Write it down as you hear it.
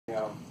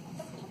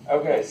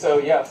Okay, so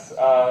yes,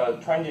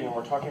 trending, and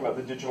we're talking about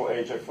the digital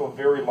age. I feel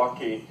very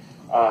lucky,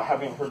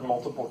 having heard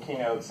multiple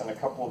keynotes and a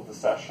couple of the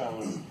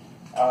sessions,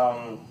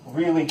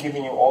 really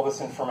giving you all this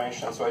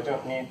information, so I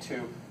don't need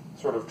to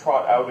sort of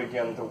trot out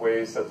again the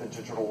ways that the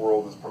digital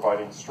world is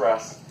providing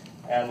stress.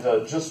 And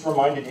just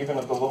reminded even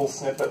of the little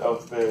snippet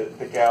of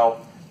the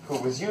gal who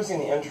was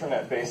using the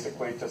internet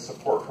basically to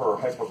support her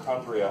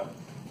hypochondria.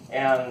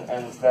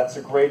 And that's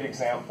a great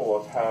example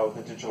of how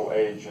the digital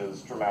age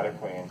is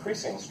dramatically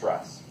increasing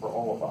stress for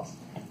all of us.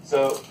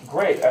 So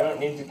great, I don't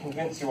need to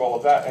convince you all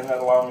of that, and that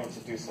allow me to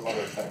do some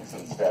other things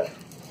instead.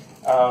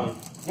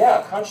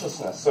 Yeah,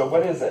 consciousness. So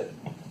what is it?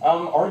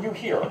 Are you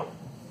here?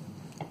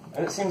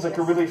 And it seems like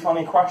a really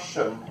funny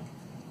question.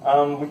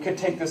 We could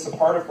take this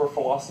apart if we're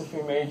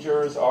philosophy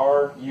majors.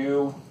 Are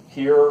you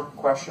here?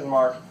 Question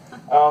mark.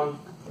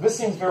 This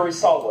seems very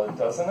solid,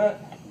 doesn't it?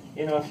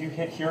 You know, if you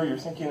hit here, you're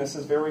thinking this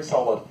is very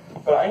solid.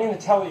 But I'm going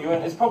to tell you,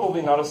 and it's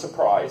probably not a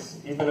surprise,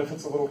 even if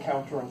it's a little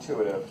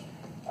counterintuitive.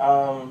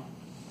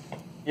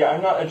 Yeah,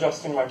 I'm not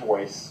adjusting my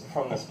voice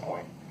from this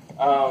point.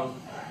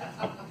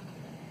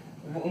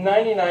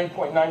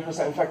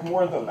 99.9%, in fact,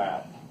 more than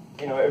that,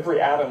 you know,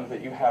 every atom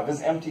that you have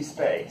is empty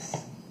space.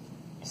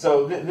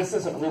 So this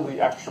isn't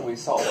really actually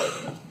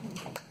solid.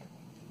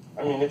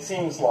 I mean, it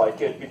seems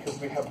like it because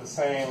we have the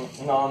same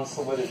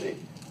non-solidity.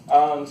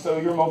 So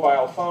your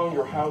mobile phone,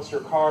 your house,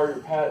 your car, your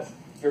pets,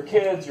 your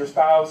kids, your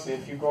spouse,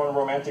 if you go on a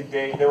romantic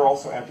date, they're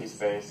also empty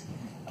space.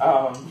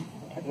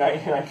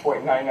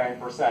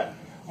 99.99%.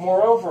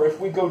 Moreover, if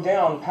we go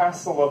down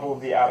past the level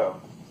of the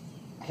atom,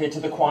 okay, to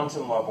the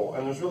quantum level,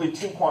 and there's really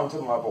two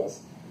quantum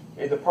levels,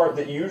 the part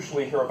that you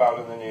usually hear about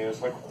in the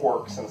news, like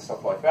quarks and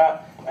stuff like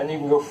that, and you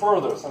can go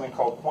further, something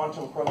called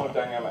quantum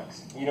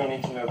chromodynamics. You don't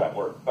need to know that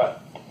word,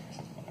 but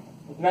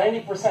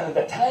 90% of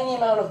that tiny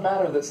amount of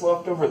matter that's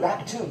left over,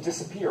 that too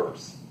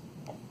disappears.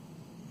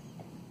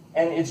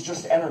 And it's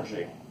just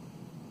energy.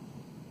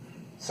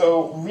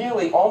 So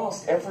really,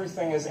 almost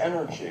everything is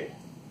energy.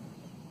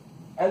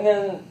 And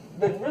then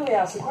that really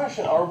asks the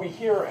question, are we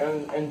here,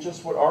 and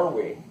just what are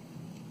we?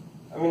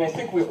 I mean, I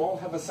think we all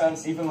have a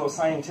sense, even though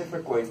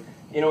scientifically,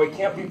 you know, it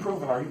can't be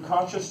proven. Are you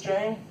conscious,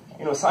 Jane?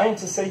 You know,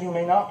 scientists say you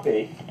may not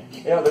be.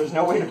 Yeah, there's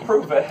no way to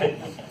prove it.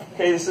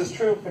 Okay, this is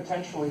true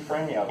potentially for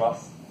any of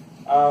us.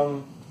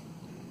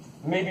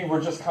 Maybe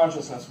we're just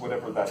consciousness,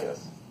 whatever that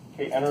is.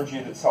 Okay, energy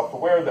that's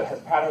self-aware, that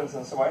has patterns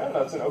and so on. I don't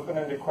know, it's an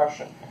open-ended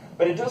question.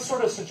 But it does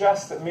sort of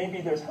suggest that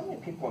maybe there's, how many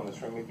people in this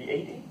room? Maybe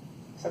 80?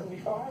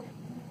 75?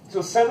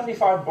 So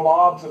 75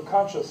 blobs of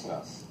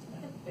consciousness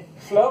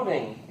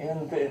floating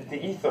in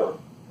the ether.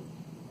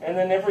 And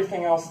then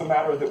everything else, the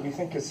matter that we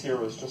think is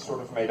here, is just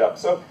sort of made up.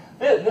 So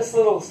this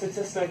little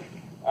statistic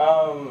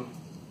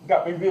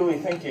got me really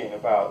thinking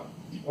about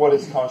what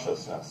is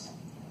consciousness.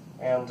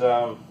 And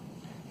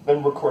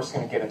then we're, of course,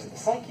 going to get into the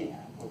psyche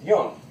with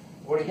Jung.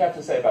 What do you have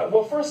to say about it?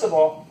 Well, first of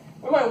all,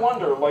 we might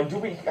wonder, like,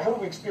 how do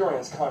we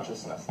experience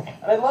consciousness?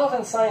 And I love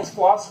in science,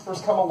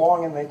 philosophers come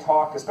along and they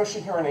talk,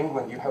 especially here in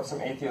England, you have some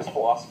atheist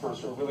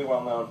philosophers who are really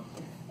well known.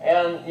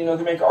 And, you know,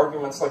 they make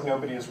arguments like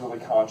nobody is really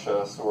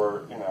conscious,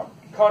 or, you know,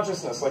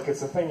 consciousness like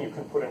it's a thing you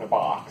can put in a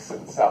box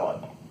and sell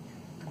it.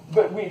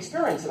 But we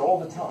experience it all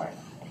the time.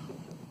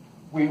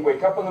 We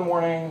wake up in the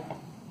morning,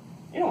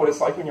 you know what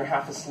it's like when you're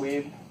half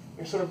asleep?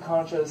 You're sort of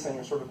conscious and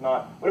you're sort of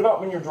not. What about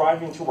when you're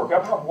driving to work?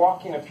 How about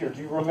walking up here? Do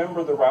you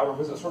remember the route, or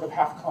was it sort of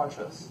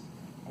half-conscious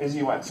as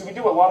you went? So we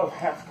do a lot of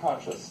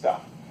half-conscious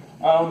stuff.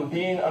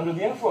 Being under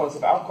the influence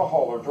of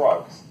alcohol or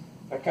drugs,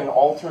 that can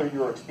alter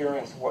your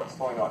experience of what's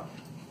going on.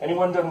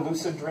 Anyone done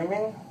lucid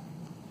dreaming?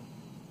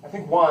 I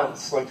think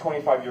once, like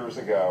 25 years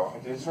ago.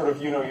 It's sort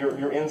of, you know,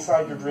 you're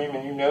inside your dream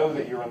and you know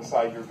that you're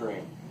inside your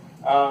dream.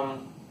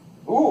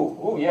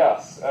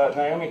 Yes.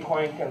 Naomi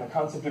Quank and the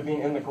concept of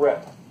being in the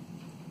grip.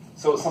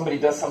 So somebody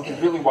does something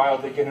really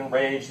wild, they get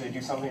enraged, they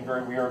do something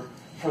very weird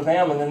for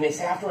them, and then they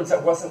say afterwards,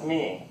 that wasn't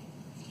me.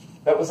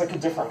 That was like a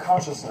different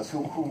consciousness. Who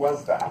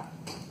was that?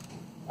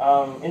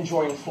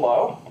 Enjoying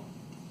flow.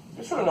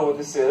 You sort of know what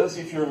this is.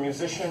 If you're a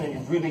musician and you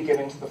really get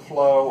into the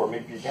flow, or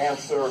maybe you're a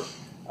dancer,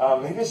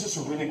 maybe it's just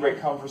a really great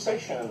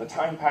conversation, and the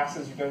time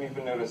passes, you don't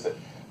even notice it.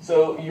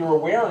 So your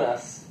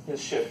awareness is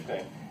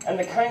shifting. And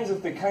the kinds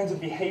of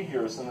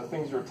behaviors and the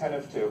things you're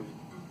attentive to,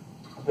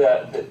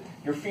 that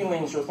your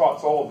feelings, your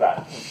thoughts, all of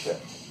that can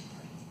shift.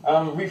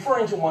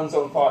 Referring to one's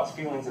own thoughts,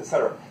 feelings,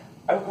 etc.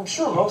 I'm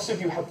sure most of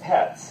you have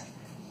pets.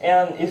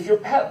 And if your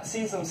pet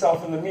sees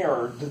himself in the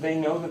mirror, do they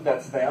know that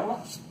that's them?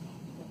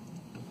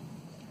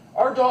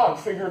 Our dog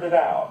figured it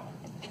out.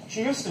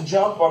 She used to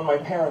jump on my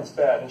parents'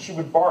 bed, and she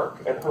would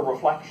bark at her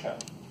reflection.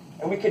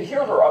 And we could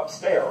hear her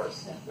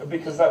upstairs,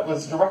 because that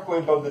was directly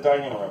above the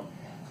dining room.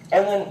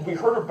 And then we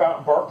heard her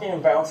barking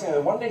and bouncing, and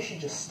then one day she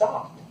just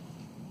stopped.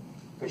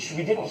 But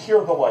we didn't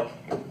hear the, like,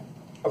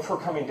 of her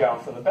coming down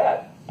from the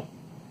bed.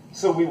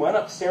 So we went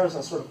upstairs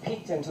and sort of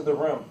peeked into the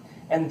room.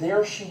 And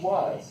there she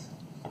was,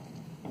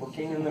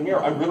 looking in the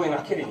mirror. I'm really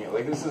not kidding you.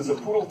 Like, this is a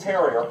poodle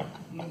terrier.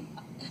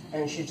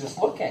 And she's just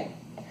looking.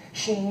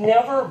 She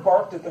never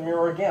barked at the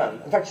mirror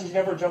again. In fact, she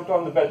never jumped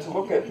on the bed to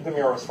look at the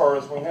mirror as far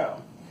as we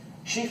know.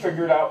 She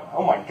figured out,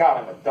 oh my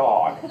God, I'm a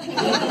dog.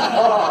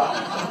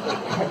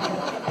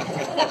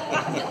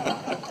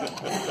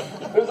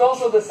 There's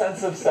also the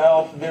sense of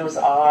self, there's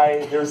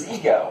I, there's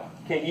ego.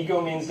 Okay,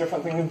 ego means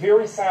different things. And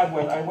very sad,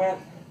 when I went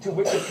to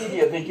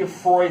Wikipedia, they give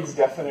Freud's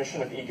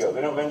definition of ego.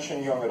 They don't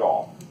mention Jung at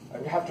all.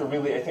 I have to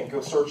really, I think,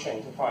 go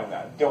searching to find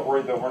that. Don't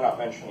worry, though, we're not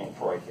mentioning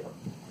Freud here.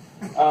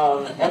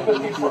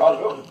 Empathy for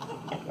others.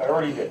 I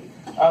already did.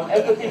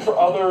 Empathy for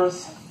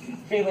others,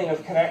 feeling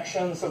of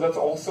connection. So that's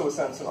also a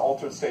sense, an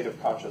altered state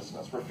of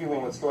consciousness. We're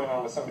feeling what's going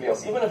on with somebody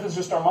else. Even if it's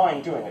just our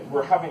mind doing it,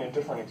 we're having a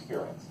different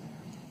experience.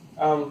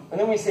 And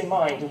then we say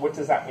mind, and what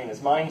does that mean?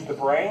 Is mind the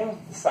brain,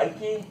 the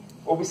psyche?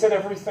 Well, we said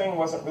everything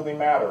wasn't really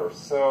matter,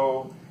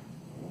 so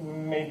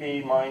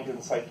maybe mind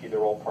and psyche,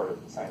 they're all part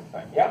of the same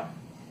thing. Yeah?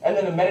 And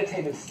then a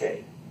meditative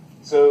state.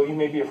 So you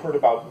maybe have heard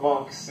about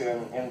monks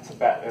in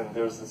Tibet, and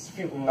there's this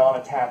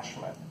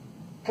non-attachment.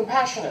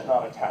 Compassionate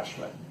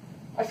non-attachment.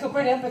 I feel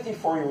great empathy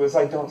for you as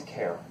I don't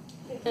care.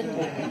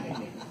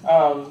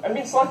 I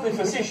mean, slightly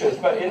facetious,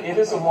 but it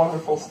is a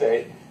wonderful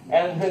state.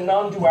 And the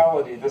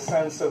non-duality, the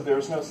sense of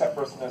there's no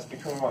separateness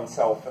between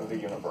oneself and the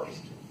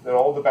universe. That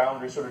all the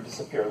boundaries sort of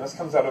disappear. And this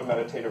comes out of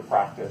meditative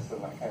practice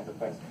and that kind of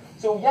thing.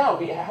 So yeah,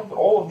 we have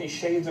all of these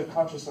shades of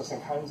consciousness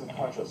and kinds of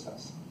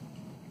consciousness.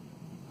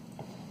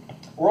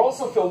 We're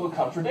also filled with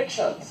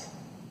contradictions.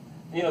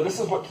 You know, this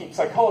is what keeps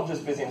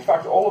psychologists busy. In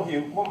fact, all of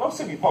you, well, most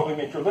of you probably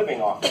make your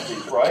living off of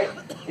these, right?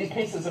 These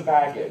pieces of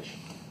baggage.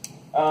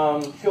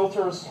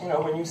 Filters, you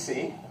know, when you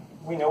see.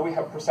 We know we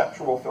have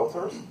perceptual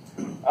filters.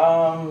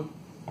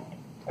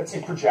 Let's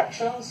see,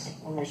 projections,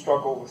 when we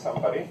struggle with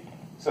somebody.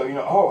 So, you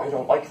know, oh, I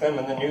don't like them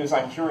in the news.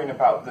 I'm hearing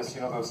about this,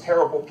 you know, those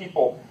terrible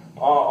people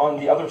on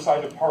the other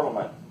side of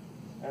Parliament.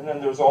 And then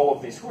there's all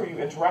of these. Who are you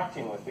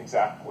interacting with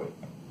exactly?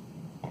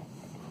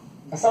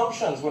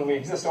 Assumptions, when we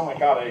exist. Oh my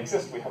God, I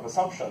exist. We have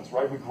assumptions,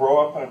 right? We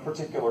grow up in a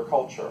particular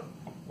culture.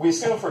 We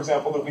assume, for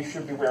example, that we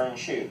should be wearing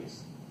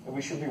shoes, that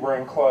we should be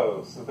wearing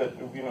clothes, that,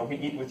 you know, we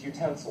eat with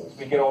utensils.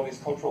 We get all these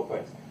cultural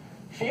things.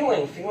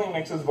 Feeling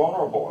makes us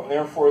vulnerable, and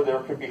therefore there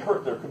could be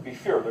hurt, there could be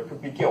fear, there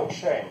could be guilt,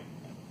 shame.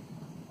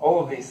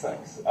 All of these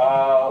things.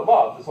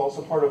 Love is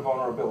also part of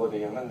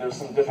vulnerability, and then there's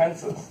some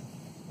defenses,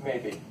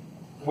 maybe.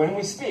 When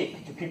we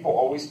speak, do people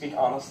always speak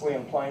honestly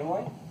and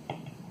plainly?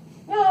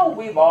 No,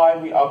 we lie,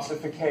 we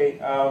obfuscate.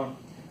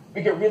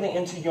 We get really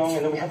into Jung,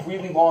 and then we have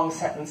really long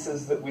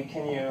sentences that we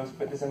can use,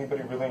 but does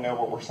anybody really know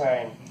what we're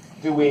saying?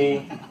 Do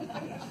we?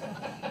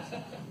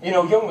 You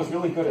know, Jung was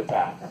really good at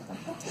that.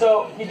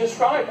 So he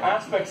described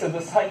aspects of the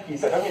psyche. He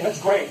said, I mean,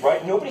 that's great,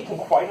 right? Nobody can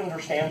quite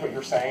understand what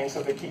you're saying,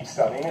 so they keep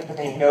studying it, but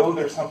they know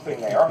there's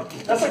something there.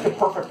 That's like the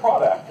perfect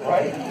product,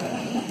 right?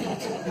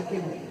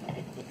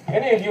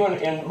 Any of you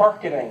in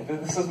marketing,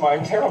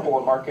 I'm terrible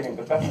at marketing,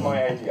 but that's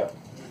my idea.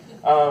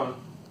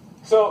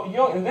 So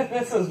Jung,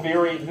 this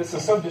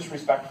is so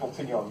disrespectful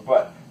to Jung,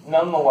 but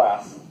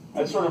nonetheless,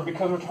 it's sort of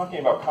because we're talking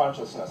about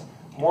consciousness,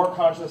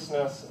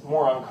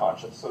 more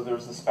unconscious. So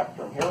there's the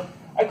spectrum here.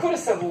 I could have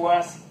said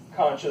less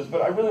conscious,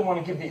 but I really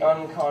want to give the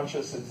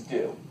unconscious its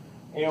due.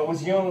 You know, it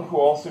was Jung who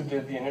also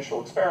did the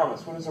initial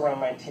experiments. What is around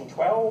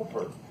 1912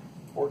 or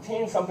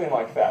 14, something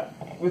like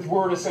that, with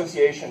word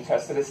association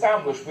tests that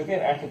established within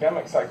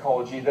academic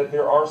psychology that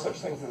there are such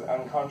things as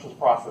unconscious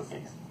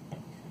processes.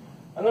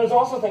 And there's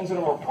also things that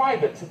are more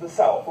private to the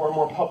self or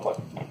more public.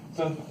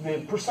 So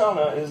the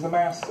persona is the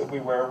mask that we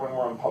wear when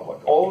we're in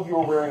public. All of you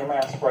are wearing a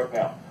mask right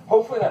now.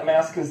 Hopefully that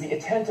mask is the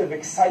attentive,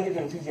 excited,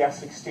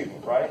 enthusiastic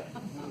student, right?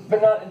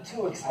 But not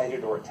too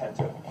excited or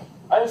attentive.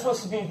 I'm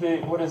supposed to be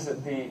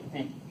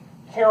the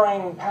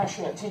caring,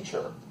 passionate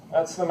teacher.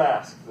 That's the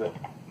mask that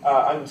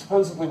I'm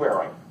supposedly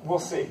wearing. We'll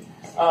see.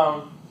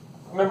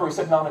 Remember we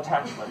said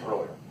non-attachment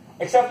earlier.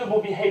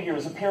 Acceptable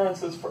behaviors,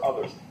 appearances for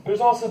others.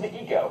 There's also the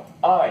ego,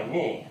 I,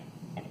 me.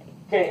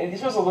 Okay, and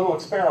here's a little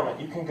experiment.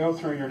 You can go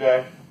through your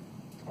day.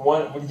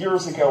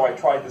 Years ago I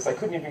tried this. I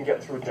couldn't even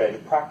get through a day to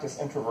practice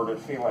introverted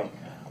feeling.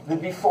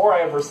 That before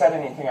I ever said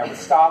anything, I would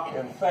stop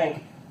and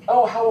think,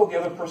 oh, how will the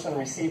other person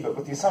receive it?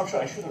 With the assumption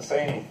I shouldn't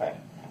say anything.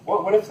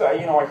 What if I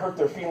hurt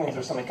their feelings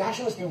or something? Gosh,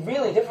 it must be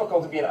really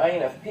difficult to be an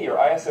INFP or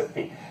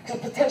ISFP. Because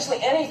potentially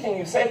anything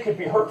you say could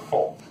be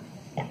hurtful.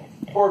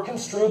 Or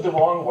construed the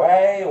wrong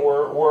way,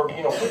 or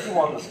put you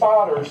on the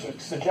spot, or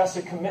suggest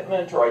a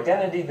commitment or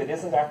identity that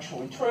isn't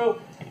actually true.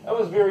 That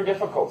was very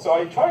difficult. So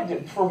I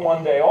tried for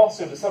one day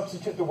also to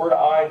substitute the word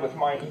I with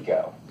my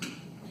ego.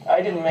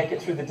 I didn't make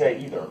it through the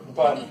day either,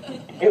 but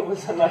it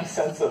was a nice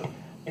sense of,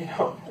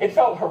 it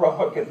felt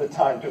heroic at the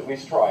time to at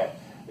least try it.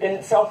 And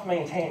it's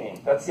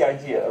self-maintaining. That's the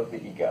idea of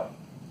the ego,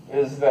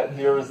 is that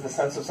there is the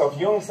sense of self.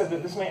 Jung said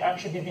that this may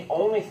actually be the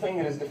only thing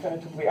that is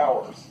definitively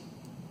ours.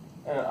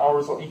 And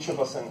ours, each of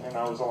us and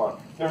ours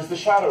alone. There's the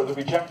shadow, the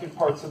rejected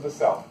parts of the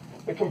self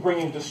that can bring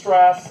you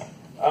distress.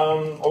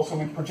 Also,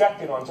 we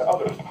project it onto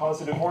others,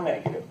 positive or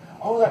negative.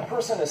 Oh, that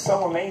person is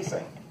so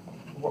amazing.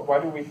 Why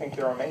do we think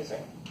they're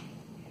amazing?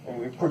 And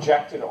we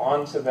projected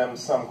onto them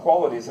some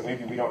qualities that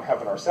maybe we don't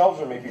have in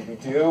ourselves, or maybe we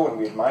do, and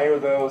we admire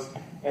those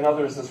in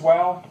others as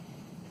well.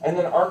 And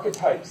then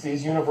archetypes,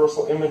 these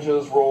universal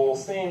images,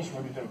 roles, themes,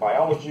 rooted in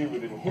biology,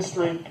 rooted in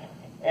history.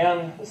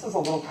 And this is a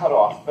little cut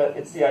off, but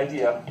it's the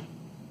idea.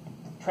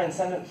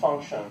 Transcendent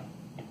function.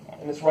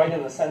 And it's right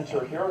in the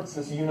center here. It's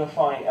this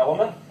unifying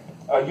element.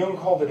 Jung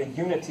called it a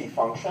unity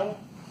function.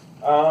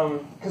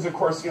 Because, of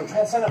course,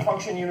 transcendent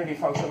function, unity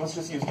function, let's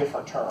just use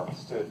different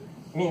terms to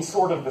mean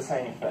sort of the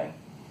same thing.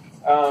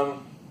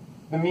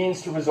 The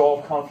means to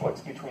resolve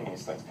conflicts between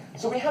these things.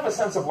 So we have a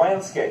sense of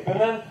landscape. And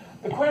then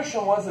the question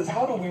is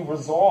how do we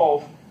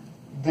resolve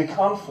the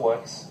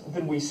conflicts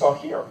that we saw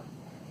here?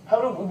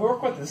 How do we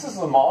work with this? This is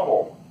a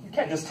model. You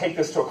can't just take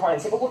this to a client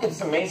and say, well, look at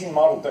this amazing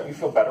model. Don't you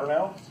feel better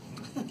now?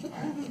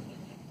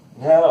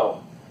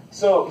 No.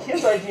 So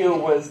his idea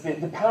was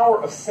the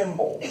power of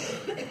symbols.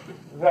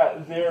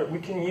 That we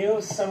can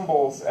use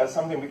symbols as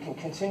something we can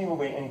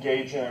continually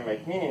engage in and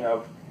make meaning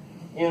of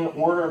in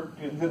order,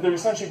 they're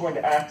essentially going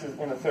to act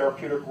in a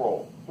therapeutic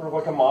role. Sort of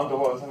like a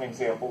mandala is an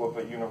example of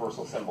a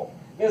universal symbol.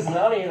 It is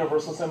not a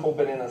universal symbol,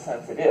 but in a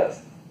sense it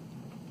is.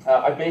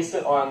 I based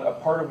it on a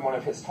part of one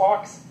of his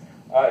talks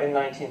in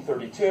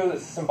 1932.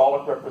 It's a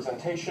symbolic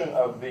representation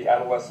of the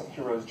adolescent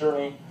hero's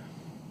journey.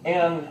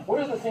 And what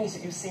are the things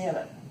that you see in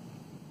it?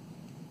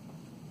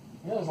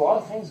 There's a lot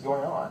of things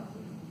going on.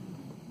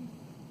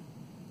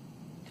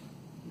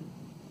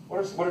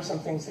 What are some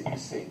things that you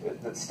see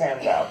that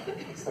stand out?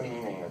 What's the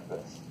meaning of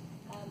this?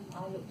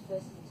 I looked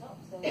first at the top.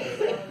 So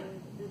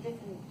the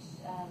different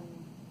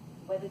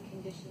weather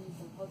conditions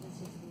and positives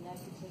and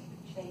negatives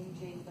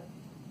changing, but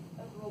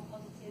overall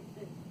positive,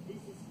 this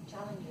is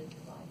challenges,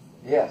 right?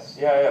 Yes,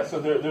 yeah. So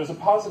there's a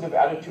positive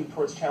attitude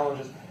towards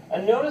challenges.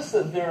 And notice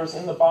that there's,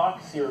 in the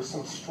box here,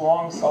 some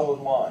strong, solid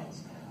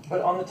lines.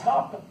 But on the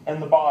top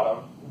and the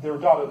bottom, there are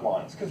dotted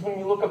lines. Because when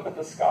you look up at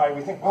the sky,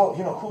 we think, well,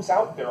 who's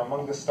out there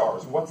among the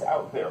stars? What's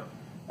out there?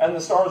 And the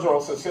stars are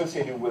also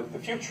associated with the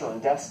future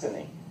and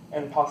destiny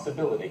and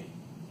possibility.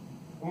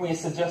 And we have a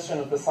suggestion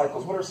of the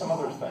cycles. What are some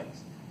other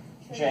things?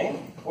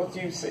 Jane, what do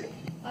you see?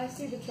 I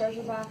see the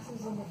treasure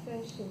boxes and the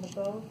fish and the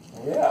boat.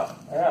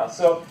 Yeah.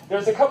 So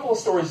there's a couple of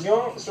stories.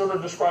 Jung sort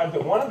of described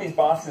that one of these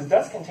boxes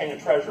does contain a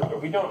treasure,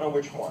 but we don't know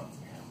which one.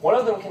 One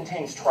of them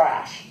contains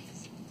trash.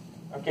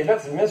 Okay,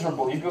 that's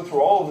miserable. You go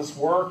through all of this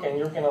work, and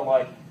you're going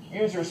to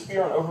use your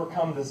spear and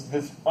overcome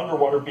this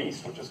underwater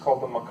beast, which is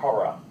called the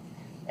Makara.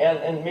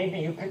 And maybe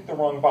you picked the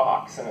wrong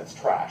box, and it's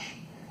trash.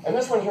 And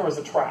this one here is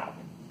a trap.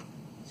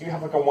 So you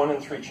have like a 1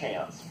 in 3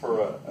 chance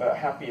for a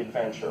happy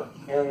adventure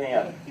in the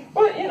end.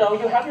 But, you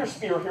have your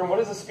spear here. And what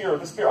is a spear?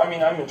 The spear,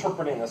 I'm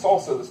interpreting this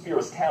also. The spear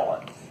is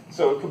talent.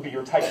 So it could be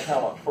your type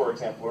talent, for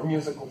example, or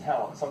musical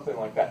talent, something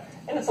like that.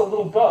 And it's a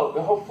little boat,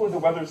 but hopefully the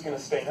weather's going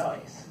to stay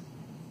nice.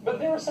 But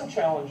there are some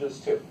challenges,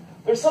 too.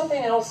 There's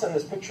something else in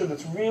this picture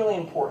that's really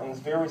important, it's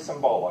very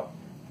symbolic.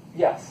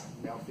 Yes?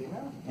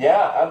 Male-female?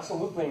 Yeah,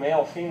 absolutely,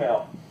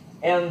 male-female.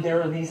 And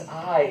there are these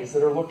eyes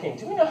that are looking.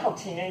 Do we know how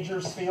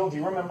teenagers feel? Do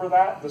you remember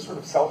that? The sort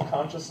of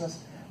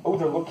self-consciousness? Oh,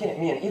 they're looking at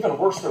me, and even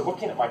worse, they're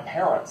looking at my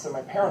parents, and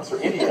my parents are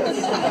idiots.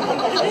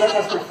 And then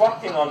that's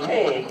reflecting on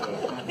me.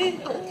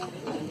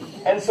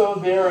 And so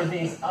there are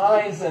these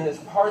eyes, and it's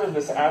part of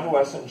this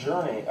adolescent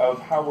journey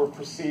of how we're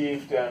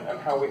perceived and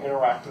how we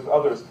interact with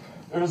others.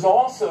 There's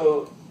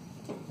also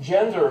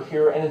gender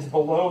here, and it's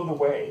below the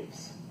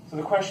waves. So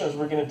the question is,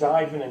 we're going to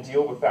dive in and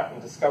deal with that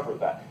and discover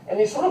that. And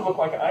they sort of look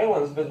like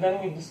islands, but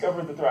then we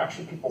discovered that they're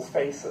actually people's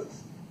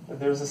faces. That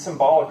there's a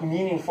symbolic,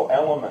 meaningful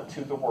element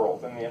to the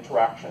world and the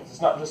interactions. It's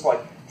not just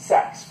like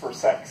sex for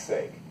sex's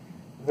sake.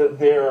 That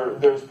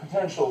there's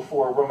potential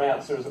for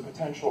romance. There's a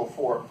potential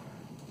for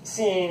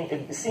seeing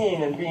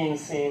and being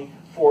seen,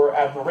 for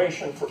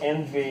admiration, for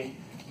envy,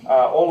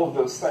 all of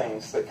those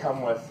things that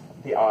come with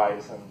the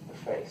eyes and the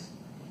face.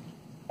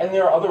 And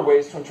there are other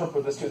ways to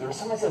interpret this too. There was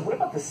someone who said, what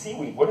about the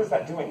seaweed? What is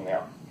that doing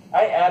there?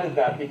 I added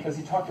that because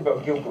he talked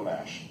about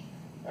Gilgamesh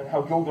and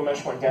how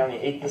Gilgamesh went down, he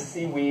ate the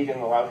seaweed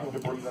and allowed him to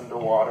breathe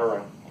underwater.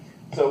 And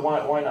so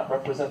why not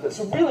represent this?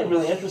 So really,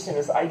 really interesting,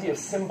 this idea of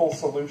symbol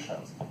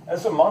solutions. And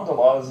so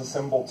mandala is a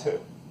symbol too.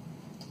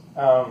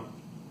 Now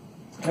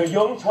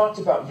Jung talked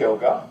about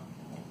yoga,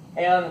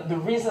 and the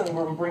reason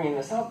we're bringing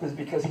this up is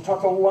because he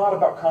talked a lot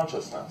about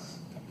consciousness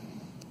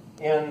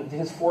in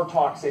his 4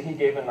 talks that he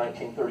gave in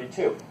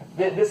 1932.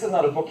 This is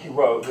not a book he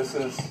wrote. This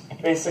is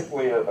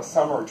basically a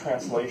summary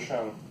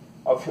translation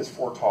of his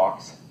 4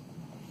 talks.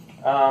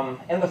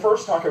 And the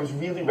first talk, I was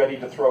really ready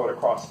to throw it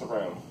across the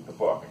room, the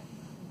book.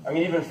 I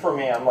mean, even for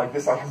me, I'm like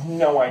this, I have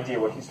no idea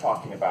what he's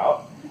talking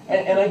about.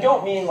 And I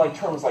don't mean like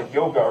terms like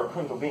yoga or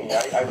kundalini.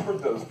 I've heard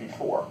those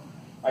before.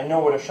 I know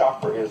what a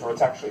chakra is, or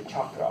it's actually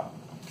chakra.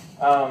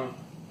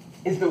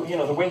 Is the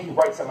way he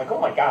writes, I'm like, oh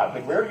my God,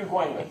 like, where are you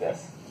going with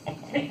this?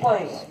 Speak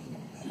plainly.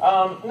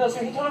 No,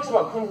 so he talks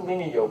about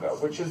Kundalini Yoga,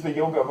 which is the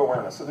yoga of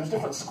awareness. So there's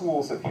different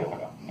schools of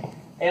yoga.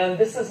 And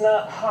this is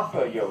not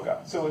Hatha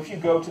Yoga. So if you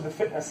go to the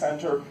fitness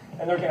center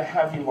and they're going to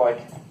have you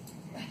like,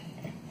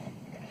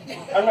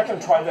 I'm not going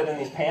to try that in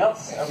these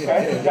pants,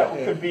 okay? That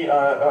could be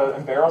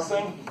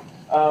embarrassing.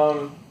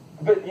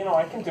 but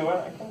I can do it.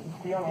 I can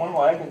be on one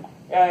leg. And,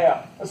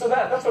 yeah. And so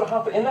that's what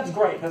happened, and that's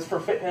great. That's for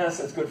fitness.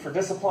 It's good for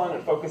discipline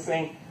and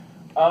focusing.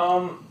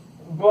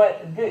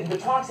 But the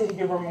talks that he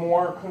gave are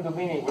more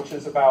Kundalini, which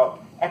is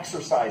about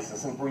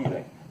exercises and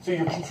breathing. So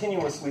you're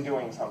continuously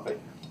doing something.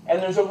 And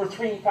there's over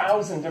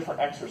 3,000 different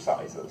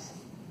exercises.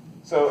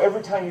 So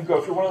every time you go,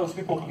 if you're one of those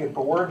people who get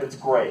bored, it's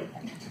great.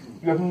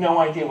 You have no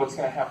idea what's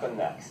going to happen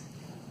next.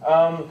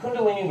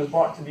 Kundalini was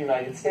brought to the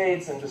United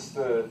States and just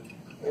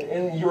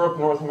in Europe,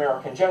 North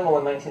America in general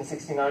in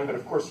 1969, but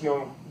of course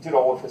Jung did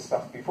all of his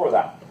stuff before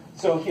that.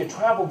 So he had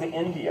traveled to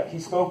India. He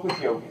spoke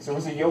with yogis. There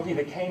was a yogi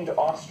that came to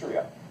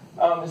Austria.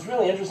 It was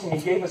really interesting. He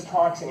gave us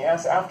talks, and he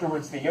asked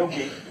afterwards the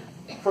yogi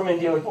from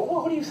India, like, well,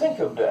 what do you think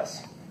of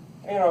this?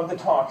 The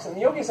talks. And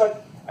the yogi's like,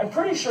 I'm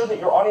pretty sure that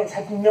your audience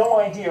had no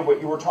idea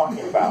what you were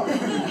talking about.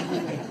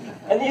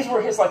 And these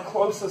were his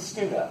closest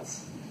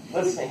students,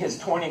 listening, his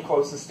 20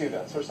 closest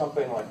students or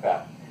something like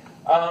that.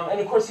 And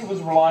of course he was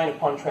relying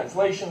upon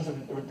translations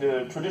of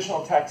the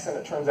traditional texts, and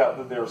it turns out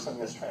that there are some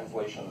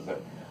mistranslations there.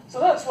 So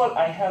that's what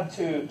I had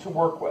to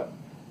work with.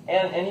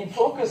 And he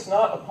focused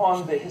not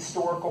upon the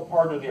historical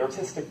part or the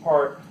artistic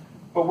part,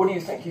 but what do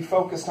you think? He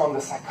focused on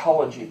the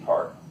psychology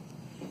part,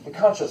 the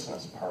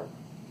consciousness part.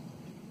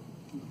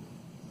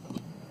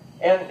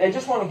 And I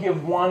just want to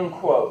give one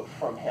quote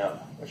from him,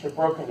 which I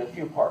broke into a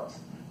few parts.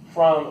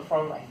 From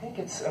I think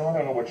it's, I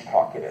don't know which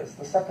talk it is,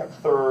 the second,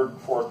 third,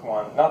 fourth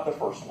one, not the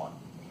first one.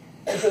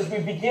 It says, we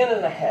begin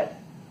in the head.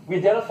 We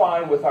identify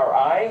with our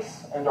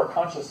eyes and our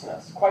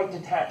consciousness, quite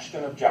detached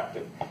and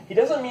objective. He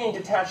doesn't mean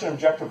detached and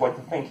objective like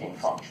the thinking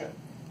function.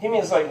 He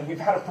means like we've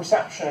had a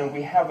perception and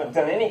we haven't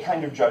done any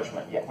kind of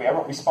judgment yet. We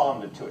haven't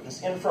responded to it.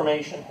 Just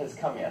information has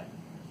come in.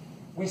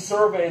 We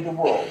survey the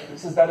world. He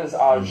says that is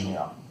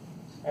ajna.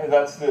 And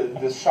that's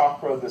the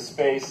chakra, the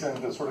space, and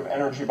the sort of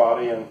energy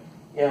body in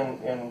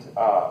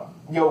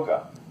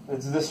yoga.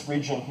 It's this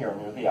region here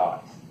near the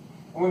eyes.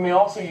 And we may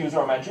also use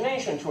our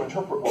imagination to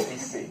interpret what we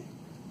see.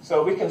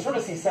 So we can sort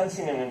of see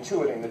sensing and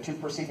intuiting, the two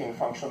perceiving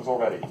functions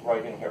already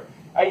right in here.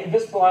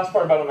 The last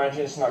part about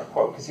imagination is not a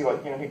quote, because he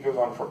goes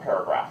on for a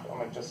paragraph. I'm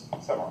going to just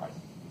summarize.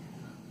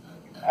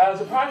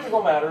 As a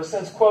practical matter,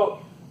 since,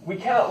 quote, we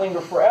cannot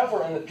linger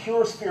forever in the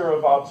pure sphere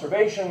of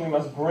observation, we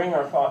must bring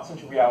our thoughts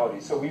into reality.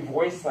 So we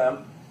voice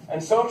them,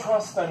 and so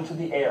trust them to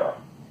the air.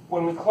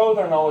 When we clothe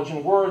our knowledge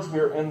in words, we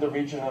are in the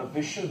region of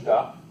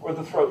Vishuddha, or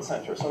the throat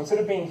center. So instead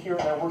of being here,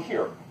 now we're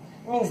here.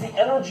 It means the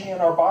energy in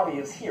our body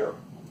is here,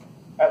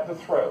 at the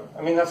throat.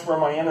 I mean, that's where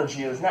my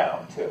energy is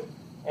now, too,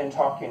 in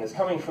talking, is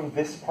coming from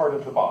this part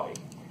of the body.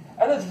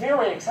 And it's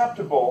very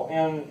acceptable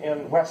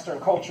in Western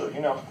culture.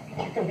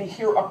 You can be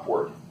here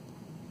upward.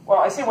 Well,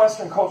 I say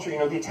Western culture,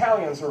 the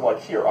Italians are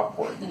like here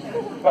upward.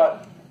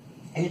 But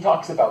he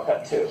talks about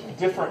that, too.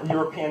 Different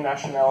European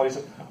nationalities.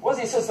 Well,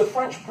 he says the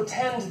French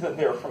pretend that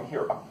they're from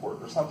here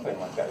upward, or something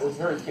like that. It was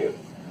very cute.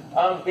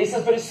 He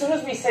says, but as soon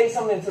as we say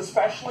something that's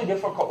especially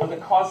difficult or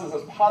that causes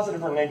us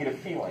positive or negative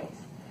feelings,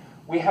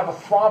 we have a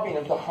throbbing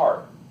of the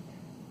heart.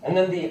 And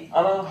then the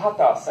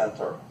anahata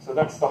center, so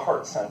that's the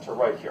heart center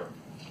right here,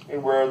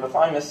 where the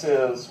thymus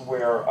is,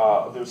 where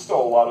there's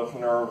still a lot of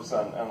nerves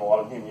and a lot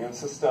of the immune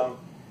system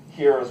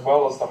here, as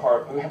well as the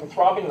heart. We have a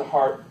throbbing of the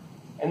heart,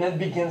 and then it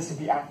begins to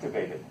be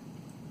activated.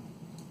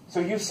 So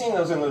you've seen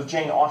those in those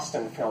Jane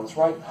Austen films,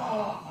 right?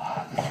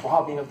 The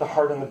throbbing of the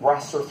heart and the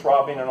breasts are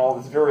throbbing and all.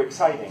 It's very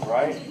exciting,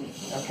 right?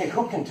 Okay,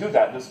 who can do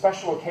that? There's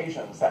special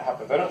occasions that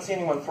happens. I don't see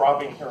anyone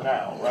throbbing here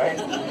now, right?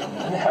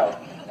 No.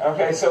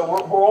 Okay, so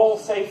we're all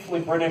safely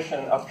British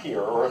and up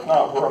here, or if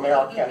not, we're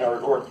American,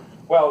 or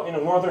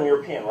Northern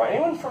European, right?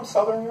 Anyone from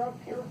Southern Europe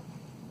here?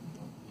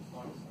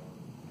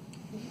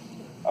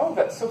 Oh,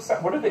 that's so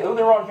sad. What are they? Oh,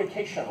 they're on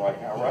vacation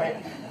right now, right?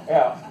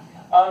 Yeah.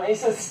 He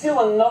says,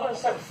 still another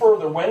step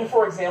further, when,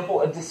 for example,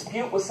 a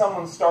dispute with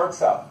someone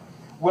starts up,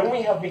 when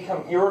we have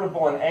become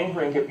irritable and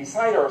angry and get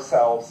beside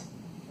ourselves,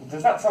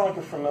 does that sound like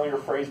a familiar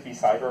phrase,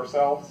 beside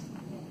ourselves?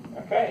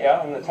 Okay,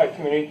 yeah, in the Thai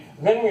community.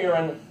 Then we are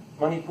in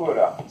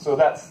Manipura, so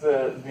that's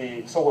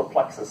the solar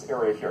plexus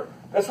area here.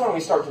 That's when we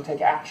start to take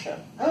action.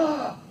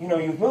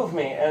 You've moved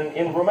me, and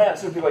in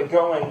romance it would be like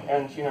going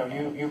and,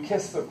 you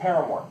kiss the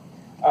paramour.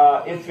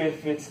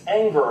 If it's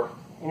anger,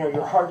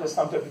 your heart is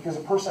thumped up because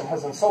a person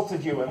has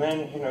insulted you, and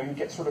then, you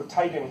get sort of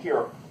tight in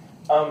here.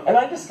 And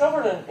I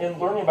discovered in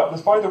learning about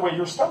this, by the way,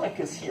 your stomach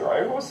is here.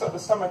 I always thought the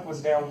stomach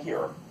was down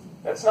here.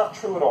 That's not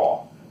true at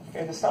all.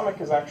 Okay, the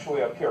stomach is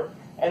actually up here.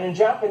 And in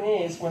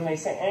Japanese, when they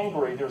say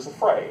angry, there's a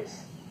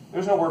phrase.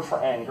 There's no word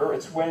for anger.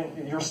 It's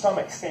when your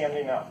stomach's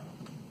standing up.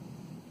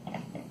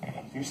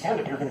 You stand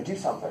up, you're going to do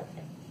something.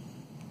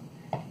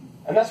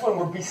 And that's when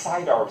we're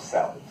beside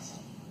ourselves.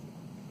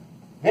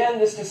 Then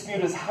this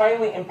dispute is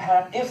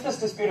if this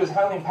dispute is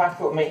highly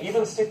impactful, it may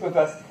even stick with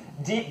us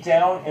deep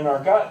down in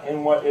our gut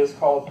in what is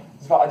called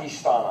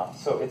svadhisthana.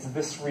 So it's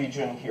this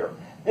region here.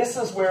 This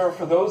is where,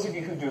 for those of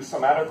you who do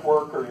somatic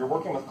work, or you're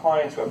working with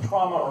clients who have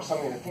trauma or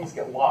something, that things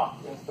get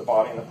locked into the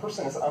body, and the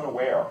person is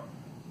unaware,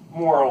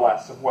 more or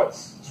less, of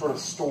what's sort of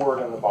stored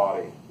in the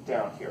body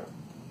down here.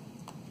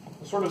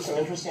 Sort of some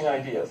interesting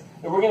ideas.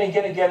 And we're going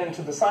to get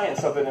into the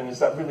science of it, and is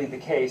that really the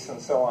case,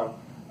 and so on.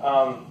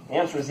 The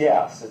answer is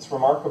yes. It's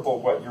remarkable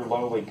what your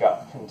lowly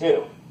gut can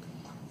do.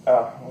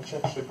 Which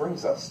actually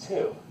brings us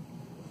to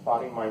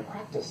body-mind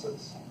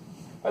practices.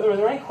 By the way, are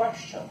there any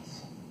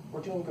questions?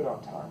 We're doing good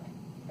on time.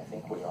 I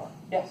think we are.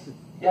 Yes?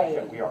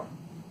 Yeah, we are.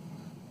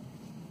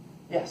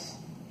 Yes?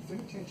 Is there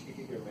any chance you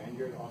could get your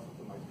lanyard off of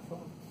the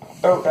microphone?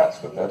 Oh,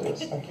 that's what that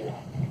is. Thank you.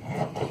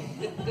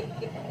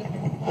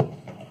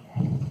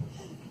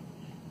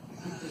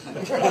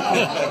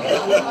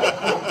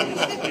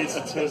 It's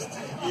a test.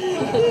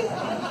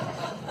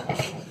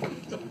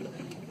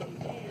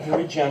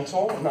 Very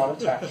gentle,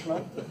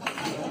 non-attachment.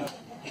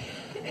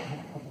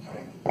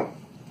 There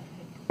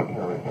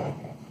we go.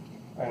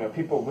 I know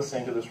people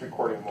listening to this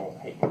recording will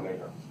hate me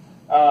later.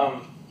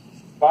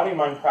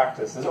 Body-mind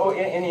practices. Oh,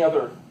 any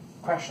other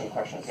questions?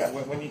 Yeah.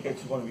 When you go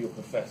to one of your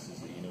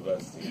professors at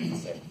university and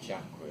say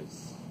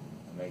chakras,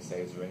 and they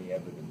say, "Is there any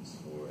evidence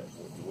for it?"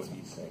 What do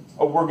you say?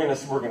 Oh, we're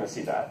gonna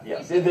see that.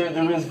 Yes,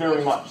 there is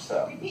very much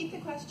so. Repeat the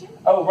question.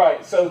 Oh,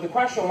 right. So the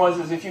question was,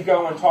 is if you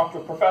go and talk to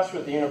a professor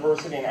at the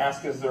university and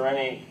ask, is there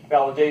any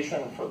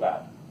validation for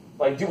that?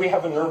 Like, do we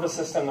have a nervous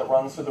system that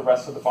runs through the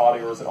rest of the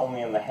body, or is it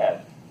only in the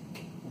head?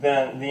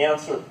 Then the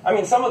answer, I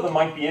mean, some of them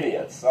might be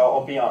idiots,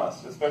 I'll be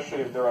honest, especially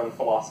if they're in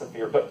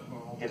philosophy, but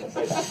I didn't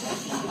say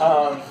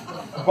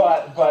that.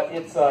 But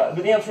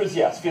the answer is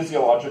yes,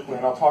 physiologically,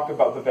 and I'll talk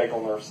about the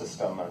vagal nerve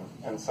system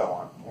and so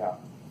on. Yeah.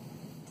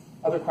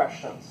 Other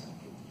questions?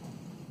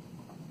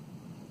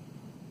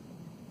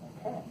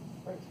 Okay,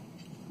 great.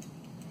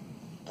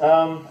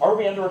 Are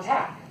we under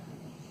attack?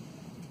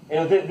 You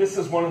know, this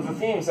is one of the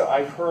themes that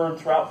I've heard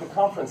throughout the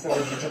conference in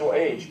the digital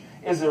age.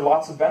 Is there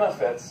lots of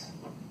benefits?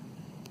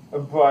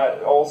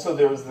 But also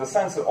there's the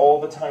sense that all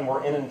the time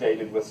we're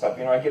inundated with stuff.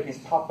 You know, I get these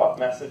pop-up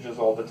messages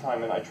all the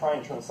time, and I try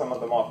and turn some of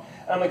them off.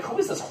 And I'm like, who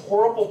is this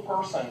horrible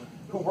person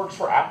who works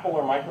for Apple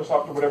or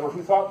Microsoft or whatever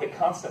who thought that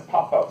constant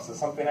pop-ups is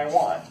something I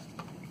want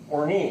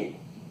or need?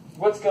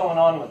 What's going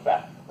on with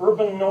that?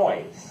 Urban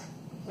noise.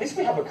 At least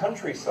we have a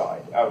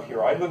countryside out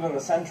here. I live in the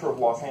center of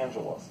Los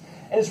Angeles.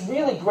 And it's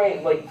really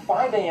great. Like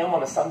 5 a.m.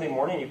 on a Sunday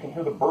morning, you can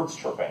hear the birds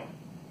chirping.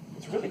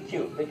 It's really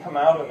cute. They come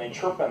out and they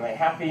chirp and they're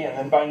happy, and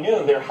then by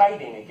noon they're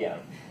hiding again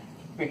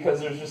because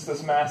there's just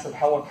this mass of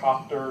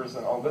helicopters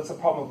and all. That's the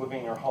problem of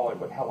living near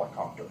Hollywood,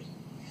 helicopters.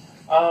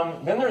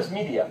 Then there's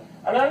media.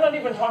 And I'm not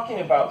even talking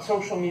about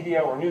social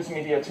media or news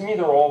media. To me,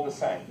 they're all the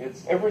same.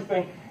 It's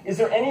everything. Is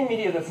there any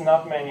media that's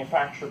not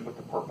manufactured with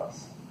a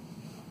purpose?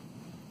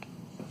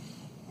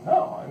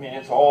 No. I mean,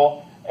 it's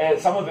all,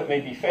 some of it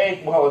may be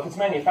fake. Well, if it's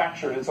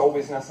manufactured, it's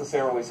always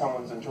necessarily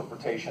someone's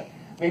interpretation.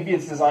 Maybe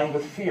it's designed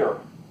with fear.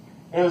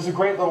 And there's a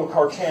great little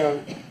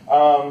cartoon.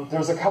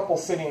 There's a couple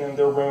sitting in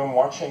their room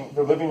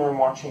their living room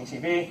watching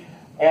TV,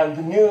 and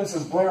the news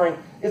is blaring,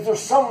 is there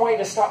some way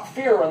to stop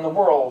fear in the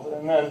world?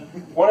 And then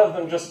one of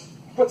them just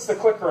puts the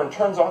clicker and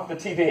turns off the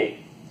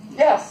TV.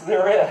 Yes,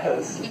 there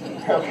is.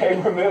 Okay,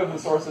 remove the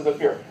sources of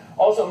fear.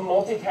 Also,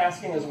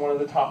 multitasking is one of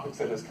the topics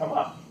that has come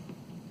up.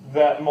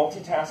 That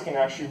multitasking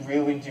actually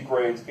really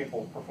degrades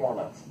people's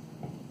performance.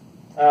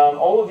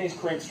 All of these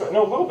create stress.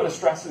 No, a little bit of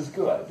stress is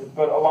good,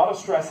 but a lot of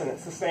stress, and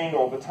it's sustained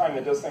all the time.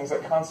 It does things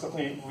like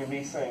constantly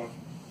releasing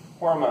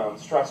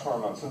hormones, stress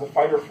hormones. So the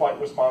fight or flight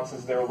response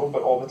is there a little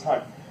bit all the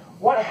time.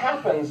 What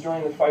happens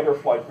during the fight or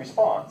flight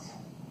response?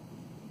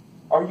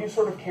 Are you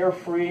sort of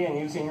carefree and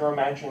using your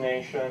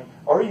imagination?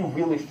 Or are you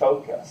really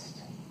focused?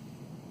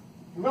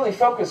 You're really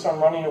focused on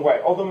running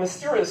away. Although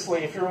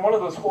mysteriously, if you're in one of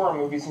those horror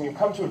movies and you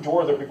come to a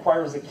door that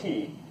requires a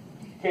key,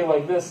 okay,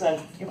 like this,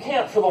 and you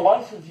can't, for the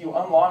life of you,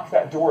 unlock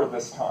that door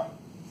this time.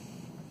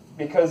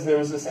 Because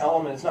there's this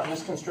element, it's not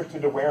just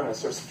constricted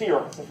awareness, there's fear,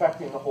 and it's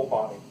affecting the whole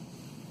body.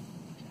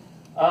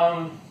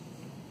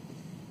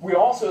 We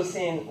also have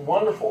seen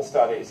wonderful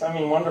studies, I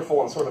mean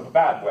wonderful in sort of a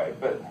bad way,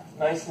 but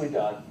nicely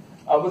done,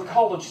 with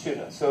college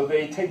students. So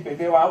they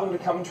allow them to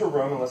come into a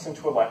room and listen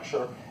to a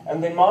lecture,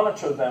 and they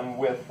monitor them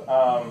with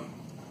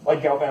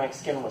like galvanic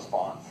skin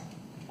response.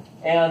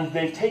 And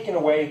they've taken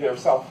away their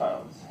cell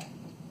phones.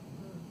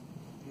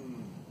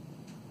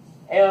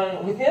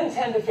 And within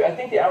 10 to 15, I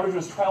think the average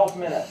was 12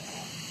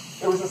 minutes,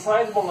 there was a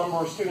sizable number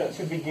of students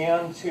who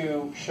began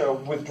to show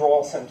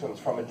withdrawal symptoms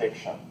from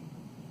addiction.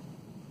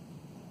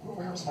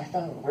 Where was my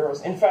phone?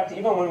 In fact,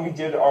 even when we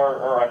did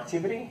our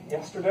activity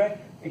yesterday,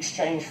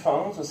 exchange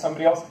phones with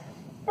somebody else,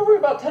 over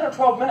about 10 or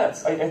 12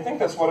 minutes, I think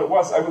that's what it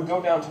was, I would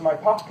go down to my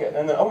pocket,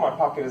 and then, oh, my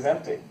pocket is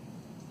empty.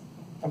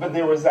 But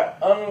there was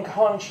that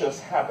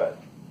unconscious habit,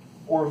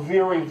 or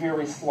very,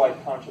 very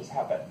slight conscious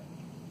habit.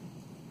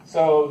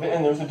 So,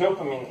 and there's a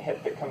dopamine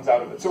hit that comes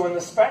out of it. So in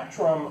the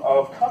spectrum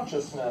of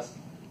consciousness,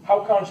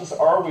 how conscious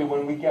are we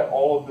when we get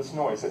all of this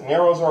noise? It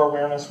narrows our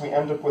awareness. We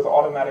end up with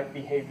automatic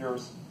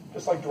behaviors,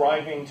 just like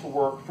driving to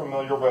work,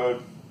 familiar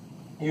road.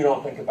 You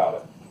don't think about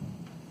it.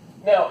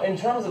 Now, in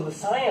terms of the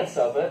science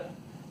of it,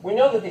 we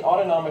know that the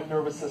autonomic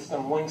nervous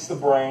system links the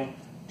brain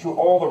to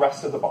all the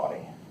rest of the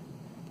body.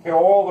 Okay,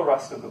 all the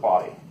rest of the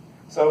body.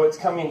 So it's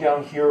coming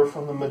down here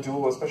from the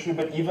medulla especially,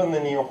 but even the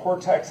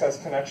neocortex has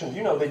connections.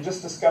 You know, they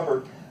just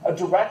discovered a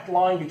direct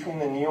line between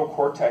the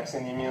neocortex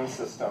and the immune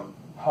system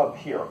hub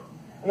here.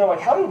 And they're like,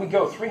 how did we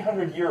go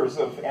 300 years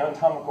of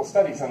anatomical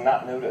studies and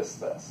not notice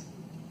this?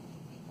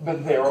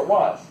 But there it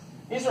was.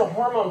 These are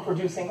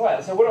hormone-producing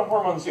glands. So what do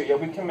hormones do? Yeah,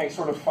 we can make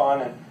sort of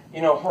fun, and,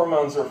 you know,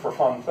 hormones are for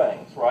fun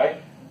things,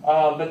 right?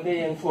 But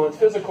they influence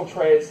physical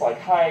traits like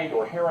height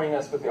or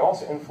hairiness, but they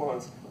also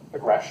influence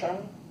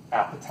aggression,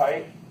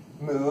 appetite,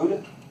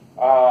 mood,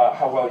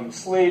 how well you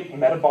sleep,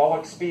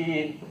 metabolic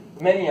speed,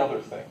 many other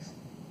things.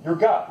 Your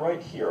gut,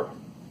 right here.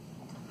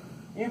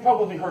 You've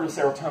probably heard of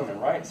serotonin,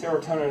 right?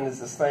 Serotonin is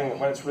this thing that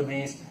when it's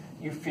released,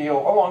 you feel,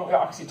 along with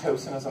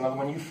oxytocin is another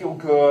one, you feel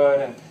good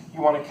and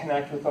you want to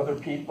connect with other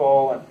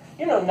people. And,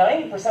 you know,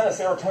 90% of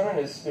serotonin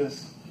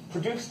is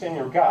produced in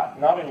your gut,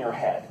 not in your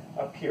head,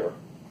 up here.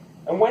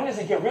 And when does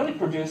it get really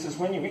produced is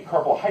when you eat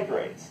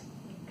carbohydrates.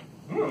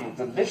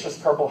 Delicious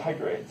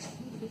carbohydrates.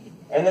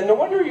 And then no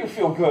wonder you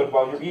feel good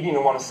while you're eating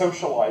and want to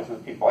socialize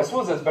with people. I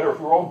suppose that's better if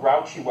we were all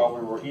grouchy while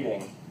we were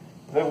eating.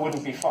 That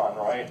wouldn't be fun,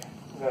 right?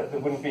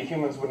 That wouldn't be,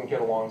 humans wouldn't get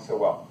along so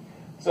well.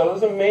 So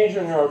those are major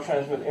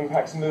neurotransmitters that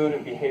impacts mood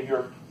and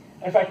behavior.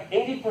 In fact,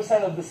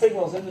 80% of the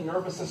signals in the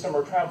nervous system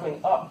are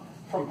traveling up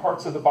from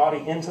parts of the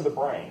body into the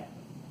brain.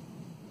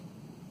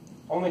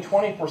 Only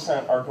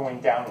 20% are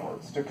going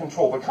downwards to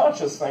control the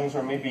conscious things,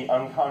 or maybe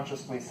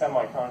unconsciously,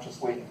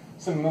 semi-consciously,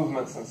 some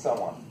movements and so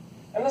on.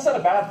 And that's not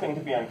a bad thing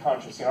to be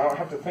unconscious. You know, I don't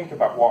have to think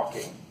about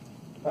walking,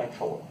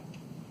 thankfully.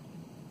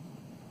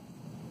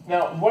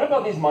 Now, what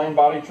about these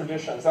mind-body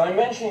traditions? And I'm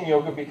mentioning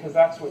yoga because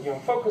that's what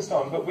Jung focused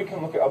on, but we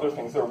can look at other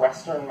things. There are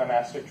Western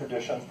monastic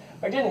traditions.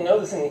 I didn't know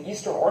this in the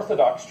Eastern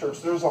Orthodox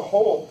Church. There's a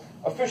whole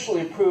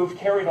officially approved,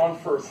 carried on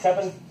for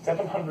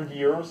 700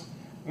 years,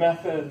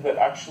 method that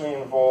actually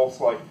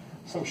involves like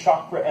some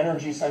chakra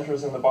energy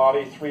centers in the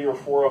body, 3 or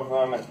 4 of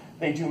them, and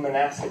they do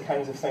monastic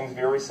kinds of things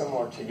very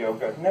similar to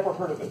yoga. I've never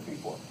heard of it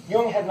before.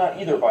 Jung had not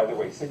either, by the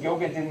way. He said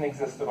yoga didn't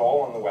exist at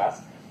all in the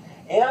West.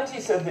 And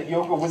he said that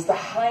yoga was the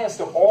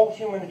highest of all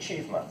human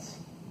achievements.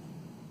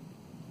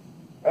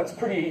 That's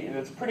pretty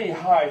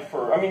high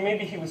for, I mean,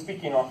 maybe he was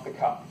speaking off the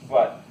cuff,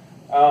 but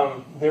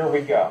there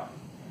we go.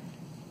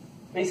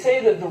 They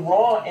say that the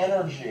raw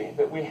energy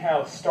that we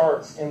have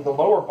starts in the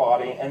lower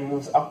body and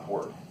moves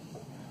upward.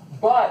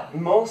 But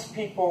most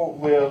people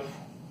live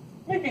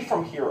maybe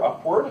from here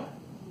upward.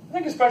 I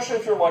think especially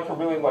if you're like a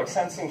really like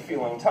sensing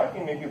feeling type,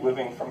 you may be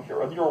living from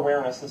here. Your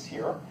awareness is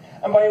here.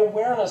 And by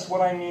awareness, what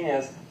I mean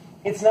is,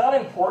 it's not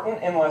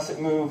important unless it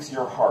moves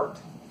your heart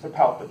to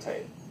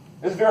palpitate.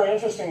 It's very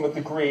interesting with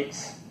the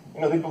Greeks.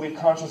 You know, they believed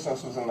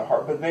consciousness was in the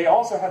heart, but they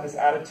also had this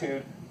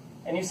attitude,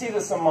 and you see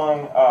this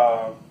among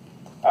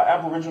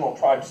Aboriginal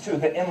tribes too,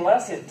 that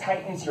unless it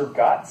tightens your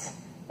guts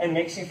and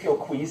makes you feel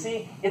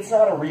queasy, it's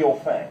not a real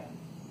thing.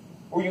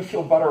 Or you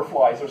feel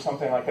butterflies or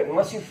something like that.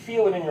 Unless you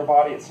feel it in your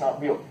body, it's not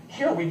real.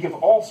 Here we give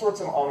all sorts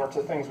of honor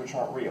to things which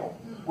aren't real,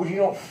 which you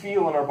don't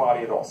feel in our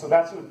body at all. So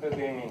that's what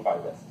they mean by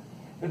this.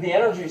 That the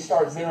energy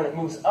starts there and it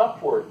moves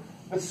upward.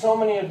 But so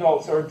many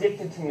adults are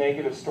addicted to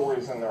negative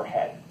stories in their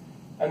head.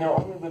 And they're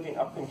only living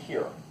up in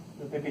here,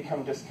 that they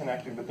become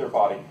disconnected with their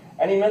body.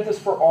 And he meant this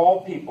for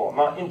all people,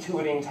 not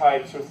intuiting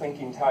types or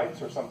thinking types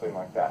or something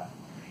like that.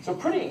 So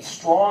pretty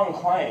strong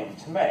claim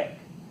to make.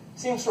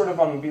 Seems sort of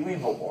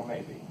unbelievable,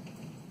 maybe.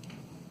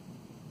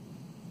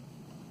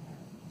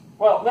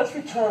 Well, let's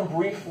return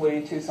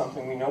briefly to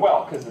something we know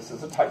well, because this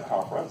is a type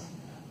conference.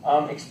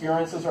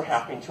 Experiences are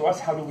happening to us.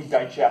 How do we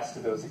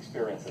digest those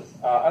experiences?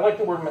 I like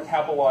the word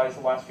metabolize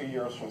the last few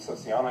years from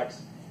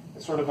socionics.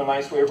 It's sort of a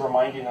nice way of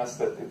reminding us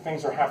that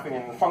things are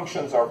happening, the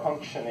functions are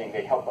functioning.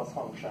 They help us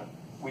function.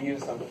 We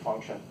use them to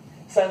function.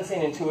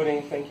 Sensing,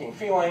 intuiting, thinking,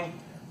 feeling.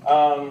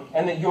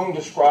 And that Jung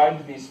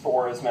described these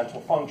 4 as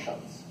mental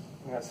functions.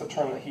 And that's the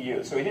term that he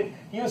used. So he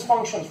used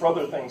functions for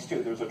other things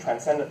too. There's a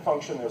transcendent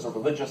function. There's a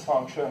religious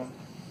function.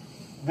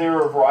 There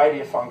are a variety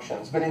of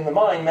functions. But in the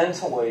mind,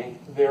 mentally,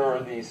 there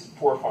are these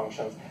 4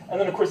 functions.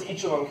 And then, of course,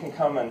 each of them can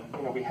come and,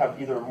 we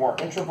have either more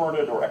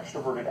introverted or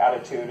extroverted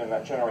attitude, and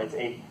that generates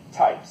 8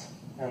 types,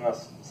 and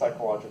thus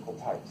psychological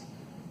types.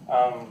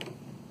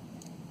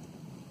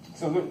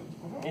 So we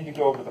need to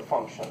go over the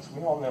functions.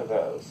 We all know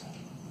those.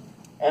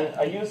 And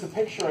I use a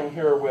picture in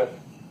here with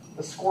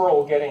the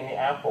squirrel getting the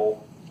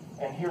apple,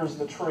 and here's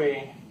the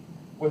tree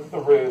with the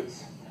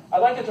roots. I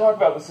like to talk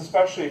about this,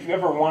 especially if you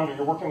ever wonder,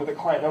 you're working with a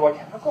client, and they're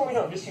like, how come we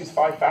don't just use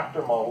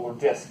 5-factor model or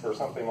DISC or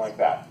something like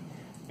that?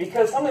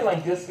 Because something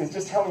like DISC is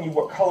just telling you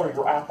what color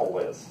your apple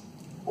is.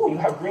 Oh, you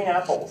have green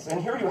apples,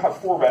 and here you have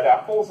 4 red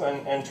apples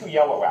and 2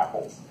 yellow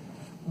apples.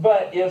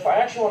 But if I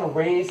actually want to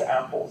raise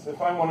apples,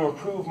 if I want to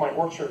improve my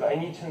orchard, I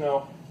need to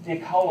know the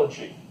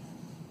ecology.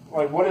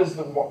 Like,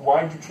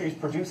 why do trees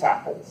produce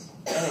apples?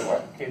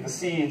 Anyway, okay, the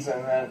seeds,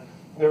 and then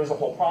there's a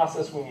whole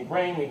process. We need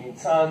rain, we need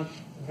sun.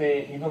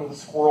 Even the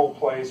squirrel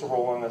plays a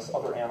role in this,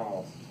 other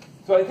animals.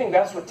 So I think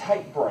that's what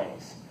type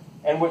brings,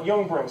 and what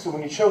Jung brings. So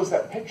when he shows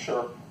that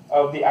picture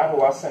of the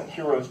adolescent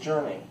hero's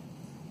journey,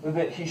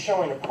 that he's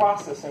showing a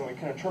process, and we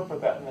can interpret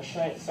that in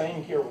the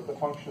same here with the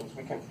functions.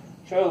 We can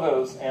show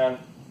those, and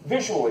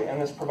visually,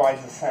 and this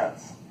provides a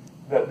sense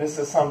that this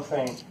is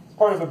something, it's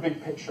part of a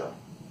big picture.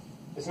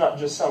 It's not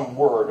just some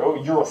word, oh,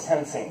 you're a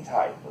sensing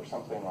type, or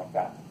something like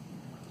that.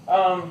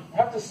 I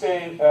have to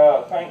say,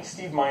 thank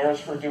Steve Myers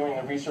for doing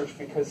the research,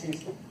 because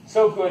he's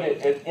so good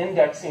at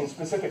indexing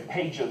specific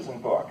pages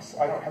in books.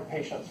 I don't have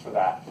patience for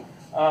that.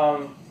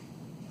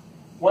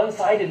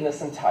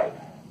 One-sidedness and type.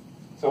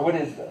 So what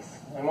is this?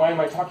 And why am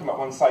I talking about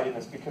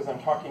one-sidedness? Because I'm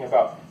talking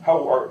about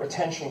how our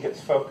attention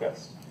gets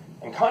focused.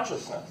 And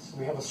consciousness,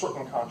 we have a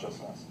certain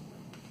consciousness.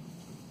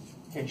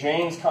 Okay,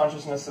 Jane's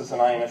consciousness as an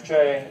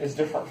INFJ is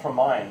different from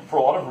mine for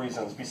a lot of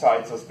reasons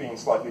besides us being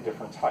slightly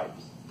different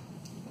types.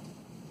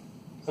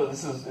 So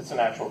it's a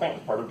natural thing.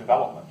 It's part of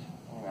development.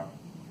 You know.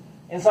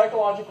 In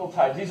psychological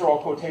types, these are all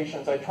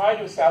quotations, I try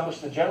to establish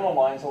the general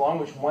lines along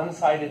which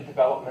one-sided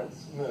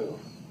developments move.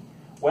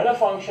 When a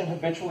function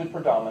habitually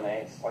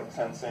predominates, like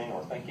sensing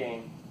or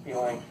thinking,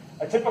 feeling,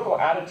 a typical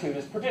attitude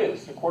is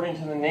produced according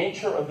to the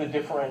nature of the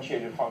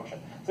differentiated function.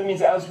 So it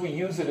means as we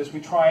use it, as we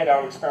try it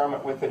out,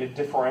 experiment with it, it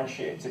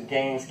differentiates, it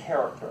gains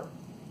character.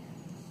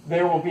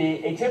 There will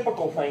be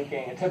atypical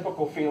thinking, a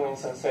typical feeling,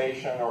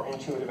 sensation, or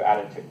intuitive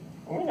attitude.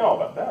 And we know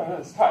about that,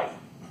 it's type.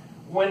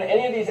 When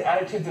any of these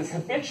attitudes is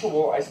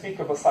habitual, I speak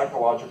of a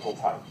psychological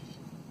type.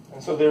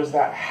 And so there's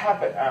that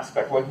habit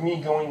aspect, like me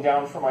going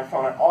down for my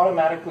phone, I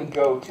automatically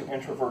go to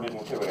introverted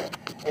intuitive.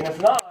 And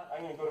if not,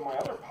 I'm going to go to my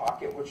other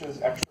pocket, which is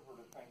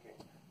extroverted thinking.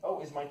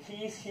 Oh, is my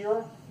keys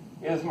here?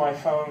 Is my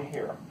phone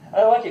here? And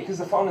I like it because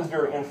the phone is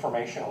very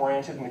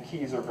information-oriented and the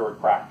keys are very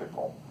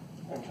practical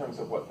in terms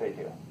of what they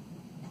do.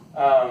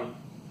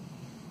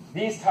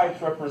 These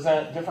types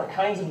represent different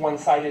kinds of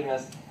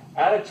one-sidedness.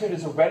 Attitude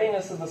is a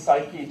readiness of the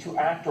psyche to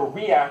act or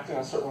react in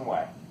a certain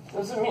way. So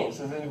this is what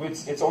it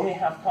means. It's only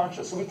half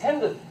conscious. So we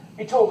tend to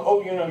be told,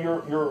 oh, you know,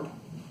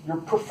 your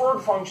preferred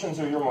functions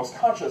are your most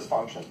conscious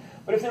functions.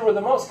 But if they were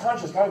the most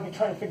conscious, God would be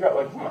trying to figure out,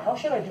 like, how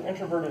should I do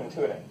introverted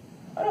intuitive?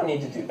 I don't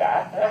need to do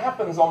that. And it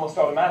happens almost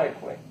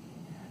automatically.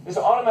 This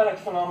automatic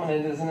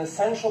phenomenon is an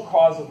essential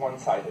cause of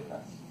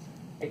one-sidedness.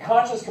 A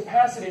conscious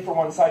capacity for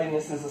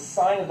one-sidedness is a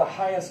sign of the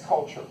highest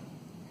culture.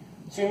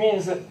 So it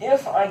means that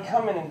if I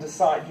come in and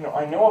decide, you know,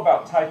 I know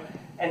about type,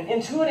 and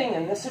intuiting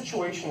in this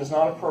situation is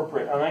not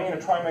appropriate, and I'm going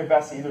to try my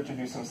best either to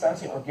do some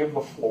sensing or give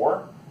the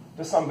floor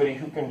to somebody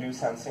who can do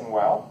sensing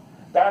well,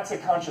 that's a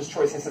conscious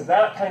choice. He said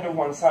that kind of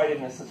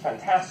one-sidedness is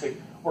fantastic.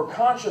 We're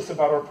conscious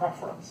about our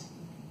preference.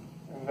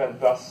 And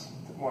that, thus,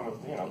 one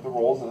of the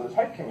roles of the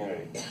type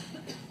community.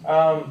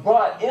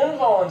 But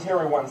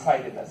involuntary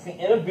one-sidedness, the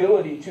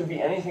inability to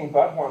be anything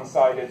but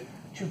one-sided,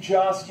 to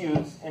just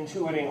use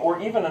intuiting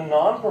or even a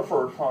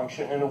non-preferred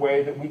function in a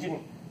way that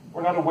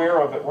we're not aware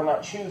of it, we're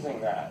not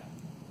choosing that.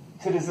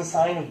 So it is a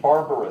sign of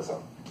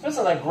barbarism.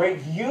 Isn't that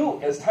great?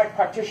 You, as type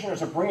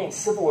practitioners, are bringing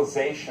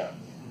civilization.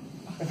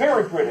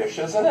 Very British,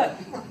 isn't it?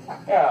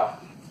 Yeah.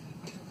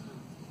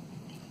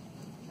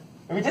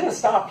 And we didn't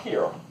stop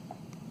here.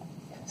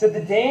 So the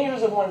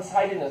dangers of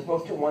one-sidedness,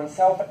 both to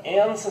oneself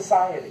and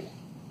society.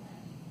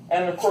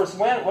 And of course,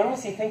 when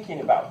was he thinking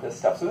about this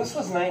stuff? So this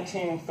was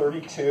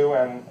 1932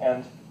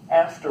 and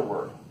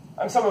afterward.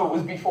 Some of it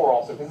was before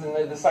also, because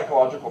in the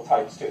psychological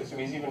types too. So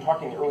he's even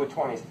talking in the early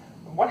 20s.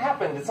 What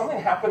happened? Did something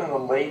happen in the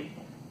late,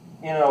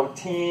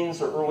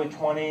 teens or early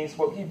 20s?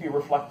 What would he be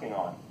reflecting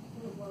on?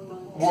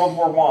 World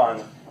War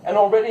I. And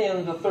already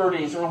in the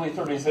 30s, early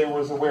 30s, they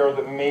was aware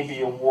that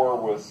maybe a war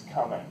was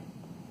coming.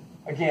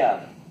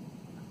 Again.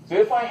 So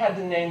if I had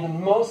to name the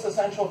most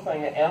essential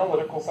thing in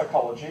analytical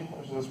psychology,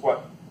 which is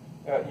what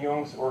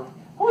Jung's, or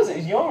who was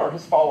it, Jung or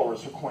his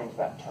followers who coined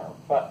that term,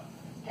 but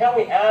can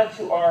we add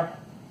to our,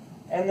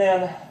 and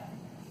then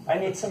I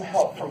need some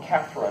help from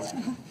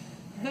Catherine.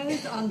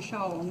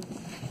 Weltanschauung.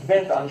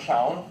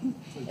 Weltanschauung.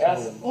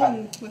 Yes. With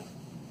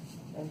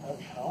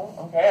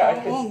Weltanschauung. Okay,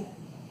 I could.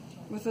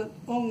 With an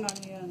ung on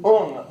the end.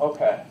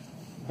 Okay.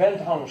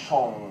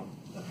 Weltanschauung.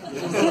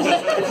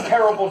 It's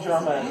terrible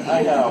German,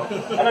 I know.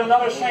 And I'm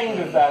not ashamed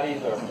of that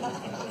either.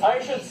 I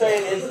should say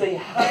it is the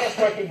highest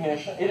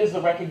recognition. It is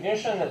the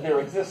recognition that there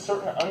exist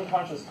certain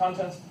unconscious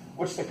contents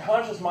which the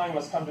conscious mind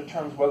must come to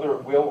terms whether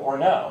it will or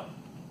no.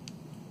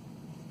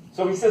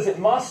 So he says it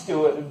must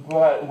do it,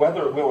 but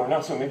whether it will or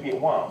not, so maybe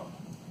it won't.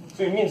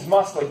 So he means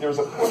must, like there's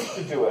a push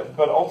to do it,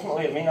 but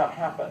ultimately it may not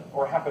happen,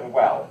 or happen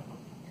well.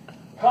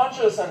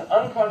 Conscious and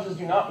unconscious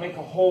do not make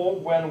a whole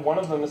when one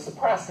of them is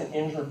suppressed and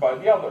injured by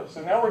the other.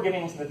 So now we're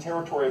getting into the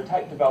territory of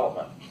type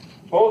development.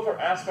 Both are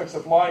aspects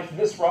of life.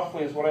 This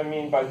roughly is what I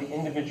mean by the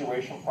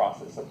individuation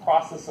process, a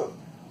process of,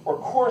 or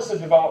course of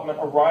development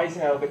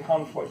arising out of the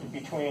conflict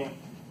between,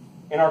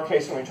 in our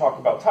case when we talk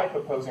about type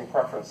opposing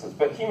preferences,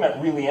 but he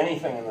meant really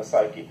anything in the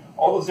psyche.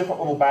 All those different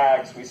little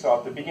bags we saw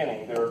at the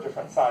beginning, there are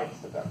different sides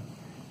to them.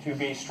 To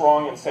be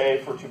strong and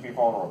safe or to be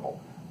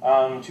vulnerable.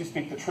 To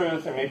speak the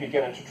truth and maybe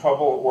get into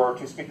trouble, or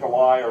to speak a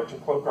lie, or to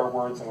cloak our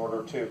words in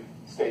order to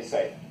stay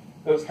safe.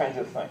 Those kinds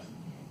of things.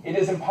 It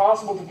is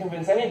impossible to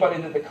convince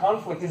anybody that the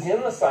conflict is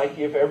in the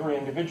psyche of every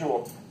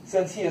individual,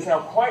 since he is now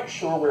quite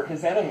sure where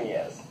his enemy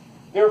is.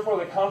 Therefore,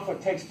 the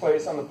conflict takes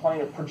place on the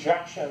plane of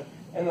projection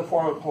in the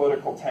form of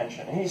political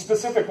tension. And he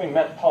specifically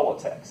meant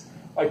politics.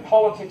 Like,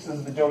 politics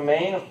is the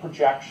domain of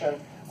projection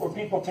where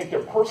people take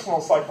their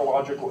personal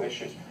psychological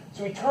issues.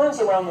 So he turns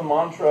around the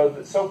mantra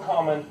that's so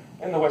common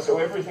in the West, so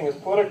everything is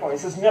political, and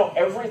he says, no,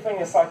 everything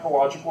is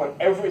psychological,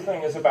 and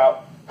everything is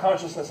about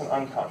consciousness and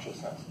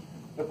unconsciousness,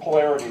 the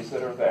polarities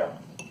that are there.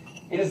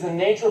 It is the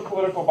nature of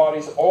political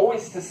bodies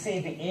always to see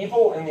the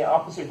evil in the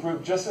opposite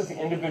group, just as the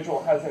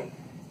individual has an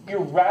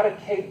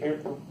eradicable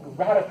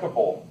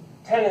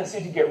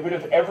tendency to get rid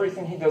of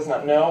everything he does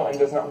not know and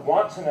does not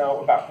want to know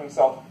about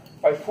himself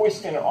by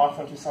foisting it off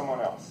onto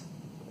someone else.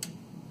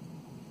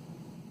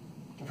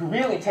 If we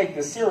really take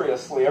this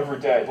seriously every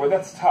day, boy,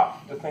 that's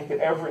tough to think that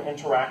every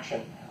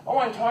interaction, oh,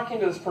 I'm talking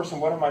to this person,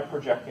 what am I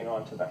projecting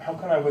onto them? How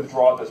can I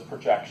withdraw this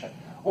projection?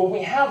 Well,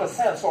 we have a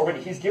sense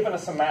already. He's given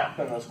us a map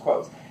in those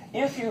quotes.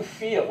 If you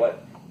feel it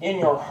in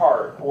your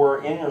heart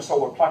or in your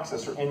solar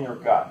plexus or in your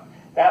gut,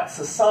 that's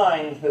a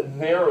sign that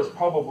there is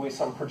probably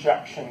some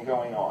projection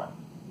going on.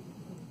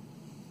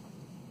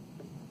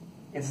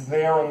 It's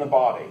there in the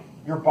body.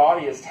 Your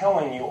body is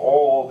telling you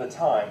all the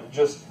time.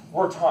 Just,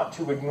 we're taught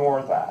to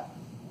ignore that.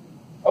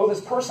 Oh,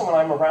 this person, when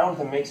I'm around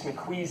them, makes me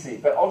queasy,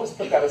 but I'll just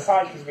put that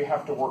aside because we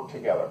have to work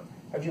together.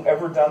 Have you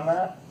ever done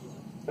that?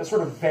 That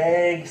sort of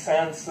vague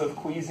sense of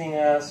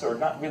queasiness or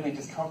not really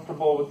just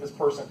comfortable with this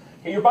person.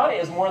 Okay, your body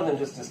is more than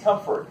just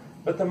discomfort,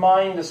 but the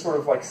mind is sort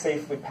of like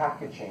safely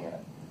packaging it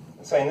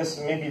and saying,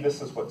 maybe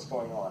this is what's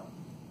going on.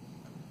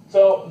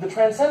 So the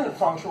transcendent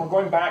function, we're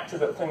going back to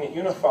the thing that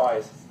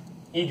unifies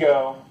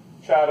ego,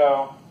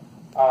 shadow,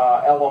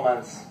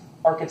 elements,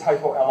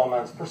 archetypal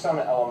elements,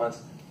 persona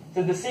elements.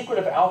 The secret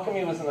of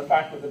alchemy was in the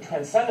fact that the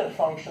transcendent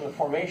function, the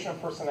formation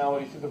of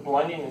personality through the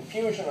blending and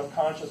fusion of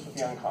conscious with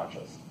the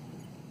unconscious.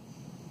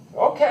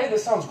 Okay,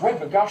 this sounds great,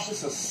 but gosh,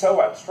 this is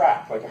so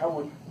abstract. Like,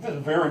 this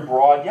is very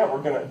broad. Yeah,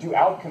 we're going to do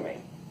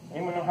alchemy.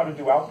 Anyone know how to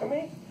do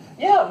alchemy?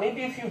 Yeah,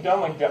 maybe if you've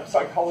done like depth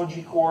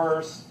psychology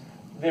course,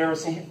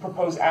 he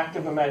proposed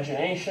active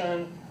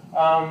imagination,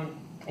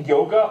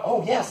 yoga.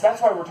 Oh yes,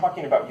 that's why we're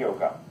talking about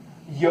yoga.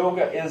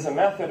 Yoga is a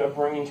method of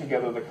bringing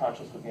together the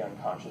conscious with the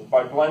unconscious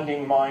by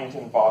blending mind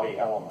and body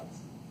elements.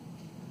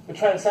 The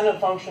transcendent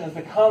function is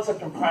the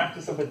concept and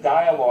practice of a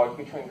dialogue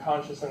between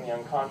conscious and the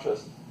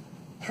unconscious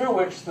through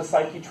which the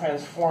psyche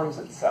transforms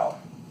itself.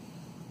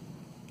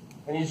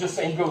 And he's just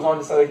saying, he goes on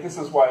to say, like, this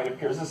is why it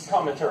appears. This is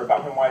commentary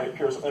about him, why it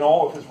appears in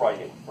all of his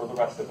writing for the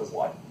rest of his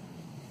life.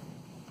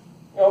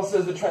 He also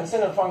says the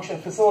transcendent function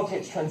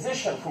facilitates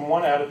transition from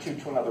one attitude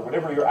to another,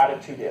 whatever your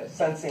attitude is,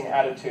 sensing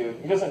attitude.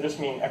 He doesn't just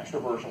mean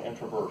extroversion,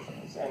 introversion.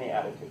 It's any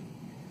attitude.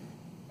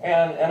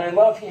 And I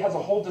love, he has a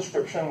whole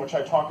description, which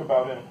I talk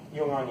about in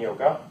Jung on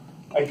Yoga.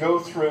 I go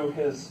through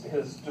his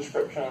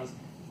descriptions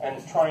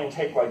and try and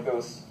take like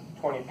those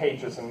 20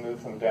 pages and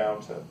move them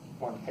down to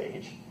 1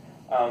 page.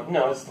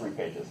 No, it's 3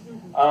 pages.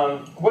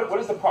 What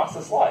is the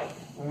process like?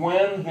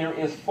 When there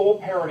is full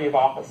parity of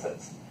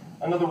opposites.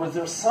 In other words,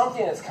 there's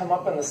something that's come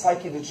up in the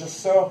psyche that's just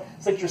so,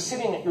 it's like you're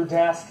sitting at your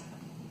desk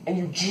and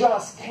you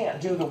just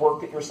can't do the work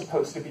that you're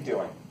supposed to be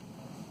doing.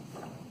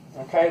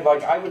 Okay,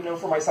 like I would know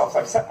for myself, so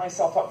I've set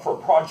myself up for a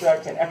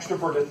project, and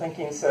extroverted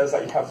thinking says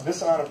I have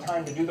this amount of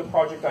time to do the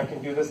project, I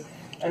can do this,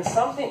 and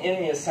something in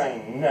me is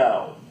saying,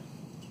 no,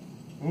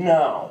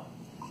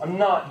 I'm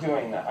not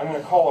doing that. I'm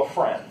going to call a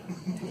friend.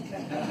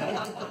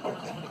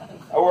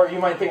 Or you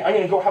might think, I'm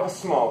going to go have a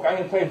smoke, I'm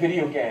going to play a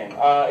video game.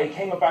 It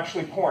came up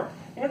actually porn.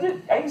 You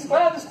know, I was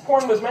glad this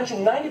porn was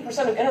mentioned.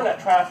 90% of internet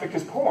traffic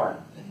is porn.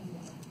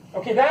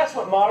 Okay, that's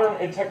what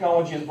modern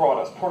technology has brought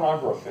us,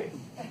 pornography.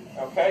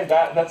 Okay,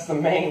 that's the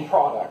main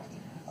product.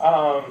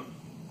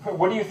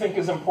 What do you think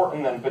is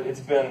important then? But it's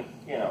been,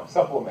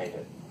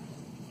 sublimated.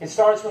 It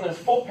starts when there's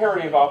full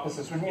parity of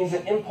opposites, which means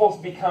that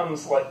impulse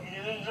becomes like,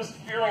 just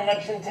feeling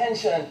much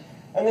intention.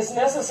 And this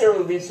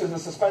necessarily leads to the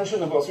suspension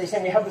of the will. So you're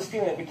saying we have this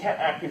feeling that we can't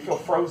act, we feel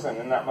frozen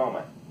in that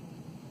moment.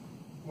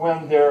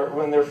 When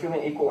they're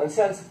feeling equal. And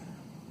since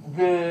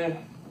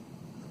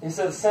he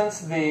says,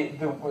 since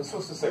was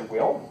supposed to say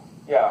will?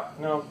 Yeah,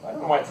 no, I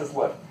don't know why it says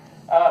lift.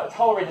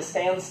 Tolerate a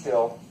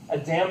standstill, a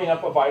damming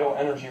up of vital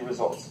energy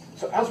results.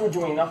 So as we're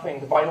doing nothing,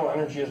 the vital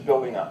energy is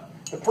building up.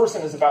 The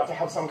person is about to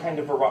have some kind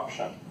of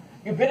eruption.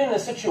 You've been in a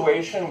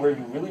situation where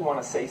you really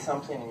want to say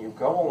something and you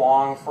go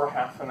along for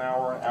half an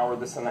hour,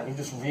 this and that, and you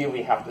just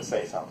really have to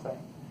say something.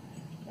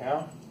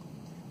 Yeah?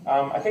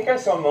 I think I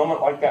saw a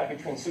moment like that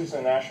between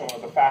Susan Nash and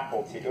one of the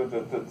faculty, or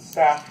the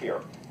staff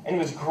here. And it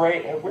was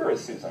great. Where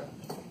is Susan?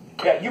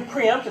 Yeah, you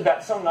preempted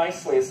that so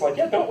nicely. It's like,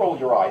 yeah, don't roll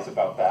your eyes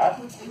about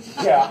that.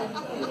 Yeah.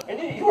 And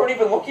you weren't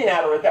even looking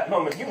at her at that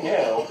moment. You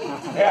knew.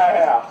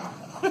 Yeah.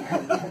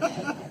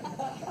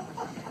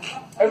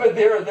 But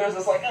there's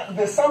this like,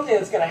 there's something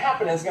that's going to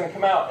happen and it's going to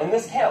come out. And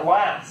this can't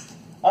last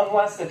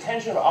unless the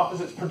tension of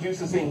opposites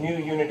produces a new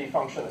unity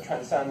function that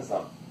transcends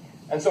them.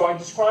 And so I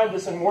described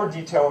this in more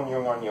detail in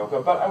Jung on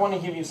Yoga, but I want to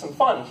give you some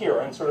fun here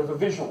and sort of a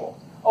visual.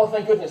 Oh,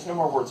 thank goodness, no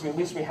more words. At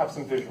least we have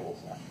some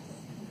visuals now.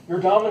 Your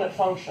dominant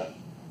function,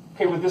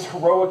 okay, with this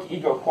heroic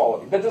ego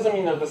quality. That doesn't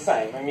mean they're the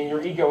same. I mean,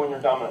 your ego and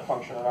your dominant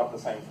function are not the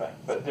same thing.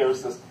 But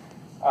there's this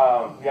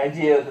The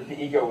idea that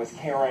the ego is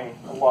carrying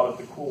a lot of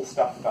the cool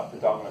stuff about the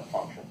dominant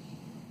function.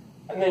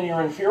 And then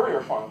your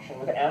inferior function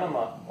with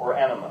anima or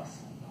animus.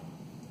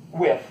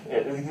 With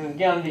it.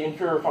 Again, the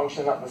inferior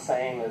function is not the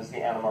same as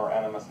the anima or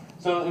animus.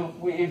 So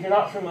if you're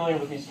not familiar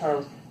with these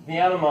terms, the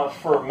anima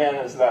for men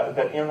is that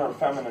inner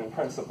feminine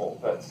principle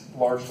that's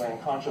largely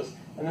unconscious.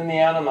 And then the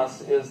animus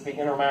is the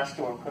inner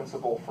masculine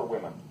principle for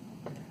women.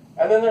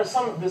 And then there's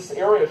this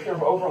area here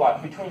of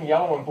overlap between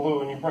yellow and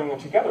blue, and you bring them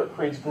together, it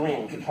creates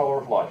green, the color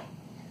of life.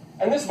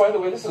 And this, by the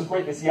way, this is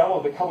great, this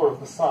yellow, the color of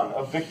the sun,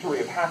 of victory,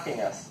 of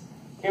happiness.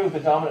 Here with the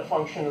dominant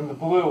function, and the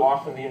blue,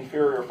 often the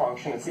inferior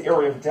function, it's the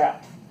area of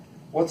depth.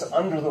 What's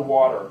under the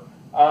water,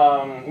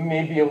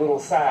 maybe a little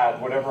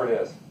sad, whatever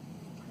it is.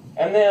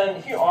 And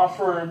then he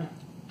offered,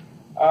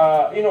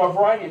 a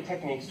variety of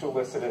techniques to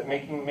elicit it,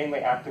 making mainly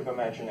active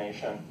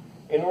imagination,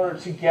 in order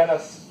to get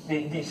us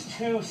these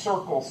two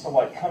circles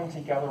to come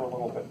together a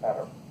little bit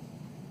better.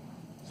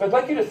 So I'd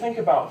like you to think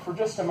about, for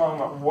just a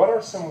moment, what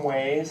are some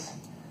ways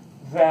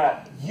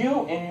that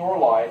you in your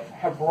life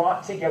have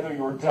brought together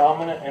your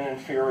dominant and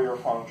inferior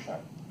function.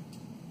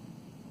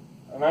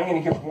 And I'm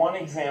going to give one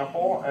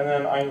example, and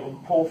then I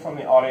will pull from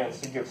the audience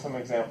to give some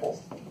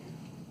examples.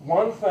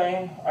 One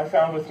thing I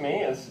found with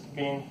me is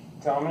being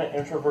dominant,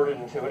 introverted,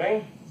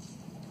 intuiting,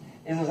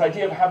 is this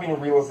idea of having a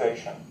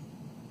realization,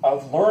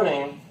 of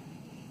learning,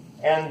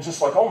 and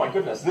just oh my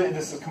goodness,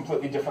 this is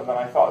completely different than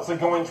I thought. It's like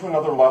going to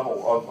another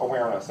level of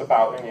awareness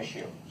about an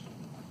issue.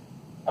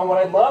 And what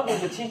I loved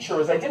as a teacher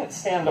is I didn't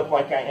stand up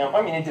like I am.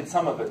 I mean, I did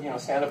some of it,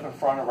 stand up in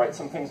front and write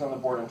some things on the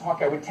board and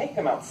talk. I would take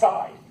them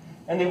outside.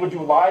 And they would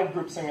do live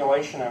group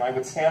simulation, and I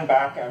would stand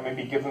back and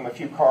maybe give them a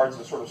few cards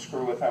to sort of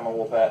screw with them a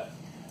little bit.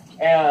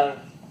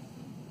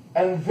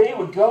 And they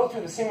would go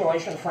through the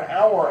simulation for an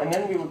hour, and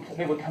then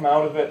they would come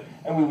out of it,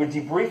 and we would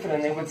debrief it,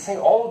 and they would say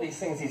all of these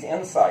things, these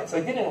insights.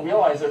 They didn't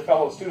realize their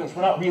fellow students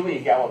were not really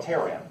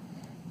egalitarian.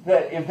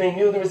 That if they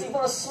knew there was even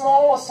the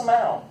smallest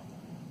amount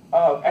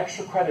of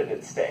extra credit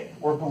at stake,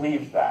 or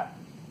believed that,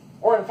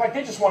 or in fact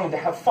they just wanted to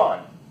have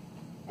fun,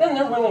 then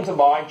they're willing to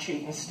lie,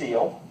 cheat, and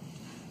steal.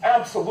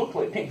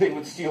 Absolutely. They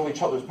would steal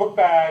each other's book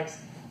bags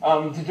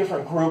to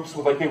different groups.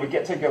 They would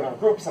get together in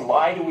groups and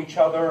lie to each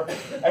other.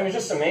 It was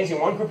just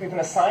amazing. One group even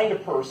assigned a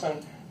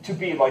person to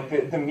be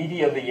the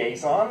media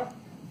liaison.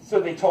 So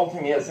they told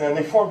him yes, and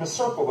they formed a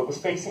circle that was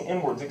facing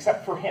inwards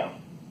except for him.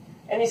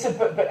 And he said,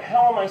 but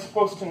how am I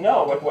supposed to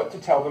know what to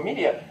tell the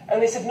media?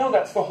 And they said, no,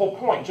 that's the whole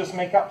point. Just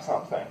make up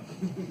something.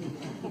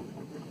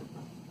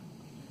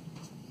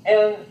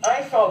 And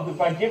I felt that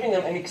by giving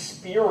them an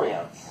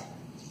experience,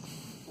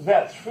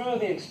 that through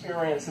the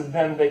experiences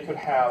then they could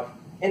have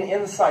an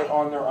insight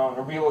on their own,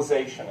 a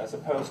realization, as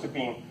opposed to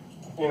being,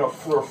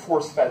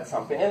 force-fed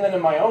something. And then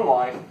in my own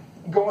life,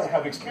 go and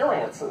have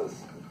experiences.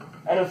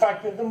 And in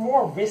fact, the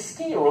more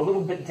risky or a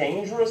little bit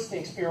dangerous the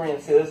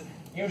experience is,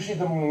 usually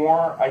the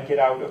more I get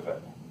out of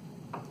it.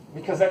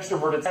 Because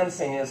extroverted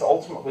sensing is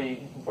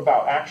ultimately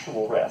about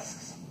actual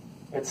risks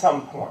at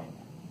some point.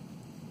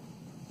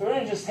 So we're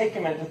going to just take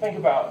a minute to think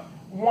about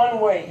one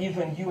way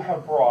even you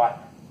have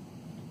brought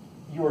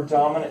your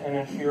dominant and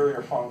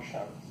inferior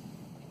functions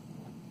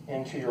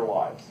into your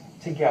lives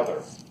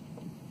together.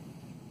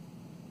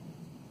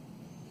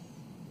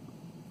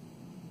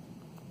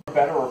 A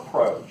better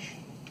approach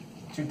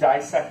to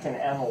dissect and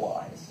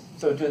analyze.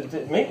 So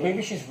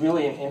maybe she's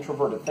really an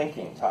introverted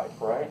thinking type,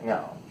 right?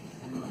 No.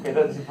 Okay,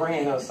 that's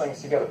bringing those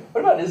things together.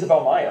 What about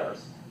Isabel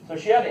Myers? So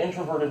she had an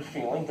introverted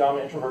feeling,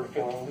 dominant introverted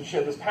feeling. She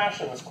had this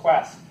passion, this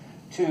quest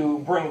to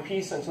bring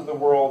peace into the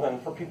world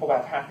and for people to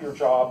have happier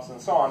jobs and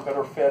so on,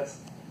 better fits,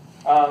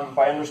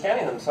 by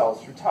understanding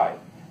themselves through type.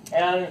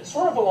 And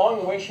sort of along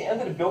the way, she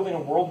ended up building a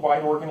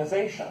worldwide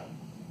organization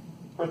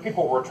where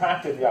people were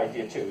attracted to the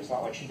idea too. It's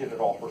not like she did it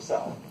all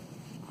herself.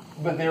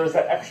 But there was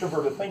that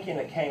extroverted thinking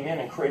that came in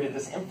and created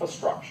this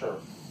infrastructure.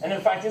 And in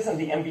fact, isn't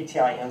the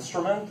MBTI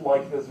instrument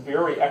like this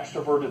very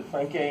extroverted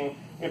thinking?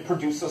 It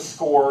produces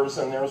scores,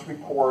 and there's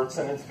reports,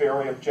 and it's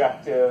very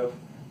objective.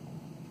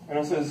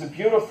 And so there's a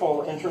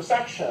beautiful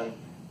intersection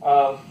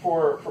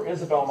for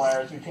Isabel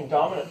Myers between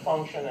dominant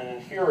function and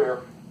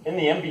inferior in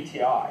the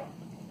MBTI.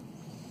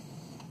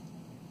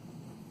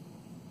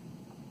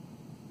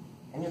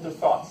 Any other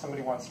thoughts?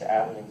 Somebody wants to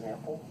add an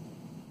example?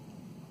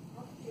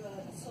 I'll give you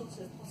a sort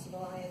of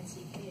possible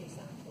INTP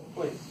example.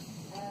 Please.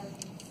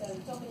 So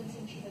dominant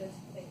introverted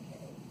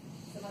thinking.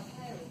 So my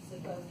parents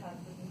have both had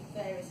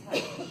various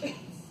health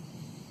issues,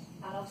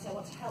 and obviously I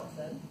want to help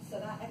them. So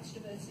that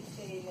extroverted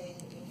feeling,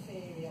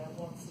 inferior,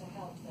 wants to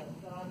help them.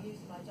 But I'm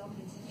using my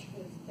dominant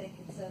introverted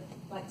thinking to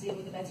deal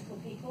with the medical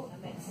people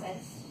and make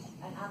sense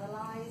and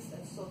analyse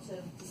and sort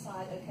of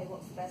decide, okay,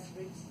 what's the best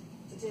route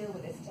to deal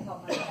with this to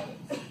help my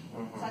parents.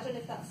 Mm-hmm. So I don't know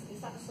if is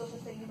that the sort of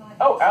thing you might...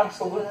 Oh,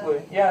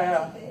 absolutely.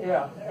 Yeah.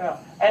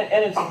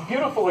 And it's a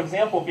beautiful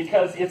example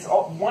because it's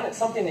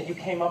something that you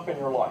came up in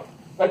your life.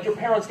 Like your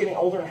parents getting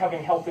older and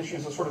having health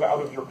issues is sort of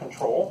out of your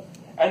control.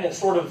 And it's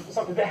sort of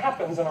something that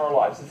happens in our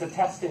lives. It's a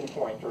testing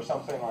point or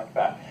something like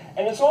that.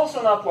 And it's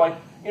also not like,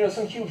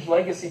 some huge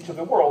legacy to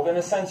the world. In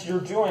a sense, you're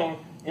doing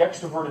the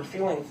extroverted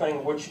feeling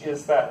thing, which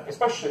is that,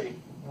 especially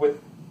with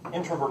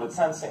introverted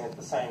sensing at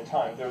the same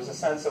time, there's a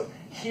sense of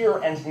here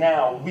and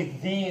now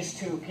with these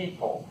two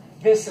people.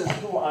 This is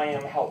who I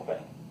am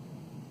helping.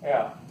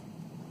 Yeah.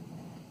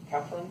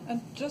 Catherine?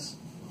 And just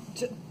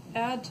to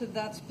add to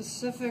that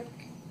specific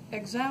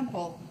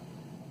example,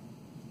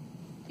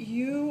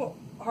 you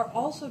are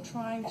also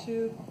trying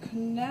to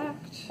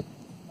connect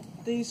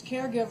these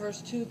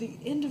caregivers to the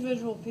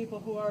individual people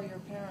who are your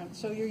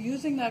parents. So you're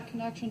using that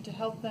connection to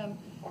help them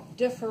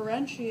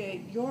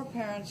differentiate your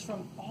parents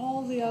from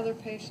all the other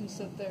patients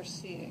that they're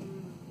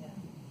seeing.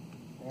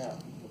 Yeah,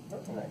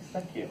 very nice.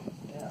 Thank you.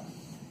 Yeah.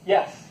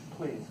 Yes,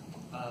 please.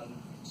 I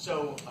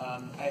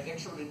have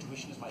extrovert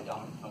intuition as my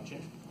dominant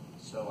function.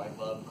 So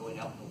I love going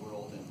out in the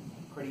world and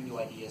creating new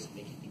ideas and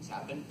making things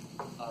happen.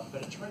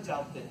 But it turns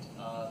out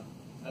that,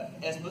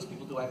 as most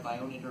people do, I have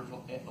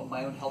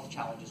my own health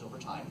challenges over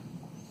time.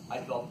 I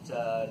developed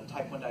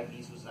type 1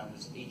 diabetes when I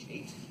was age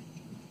 8.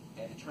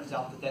 And it turns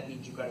out that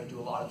means you've got to do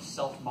a lot of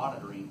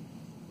self-monitoring,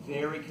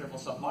 very careful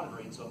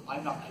self-monitoring. So if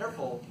I'm not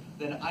careful,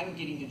 then I'm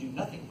getting to do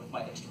nothing with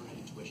my extroverted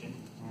intuition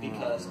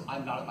because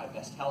I'm not at my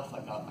best health,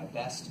 I'm not at my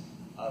best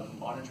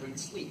monitoring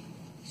sleep.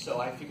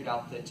 So I figured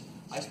out that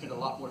I spend a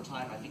lot more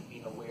time, I think,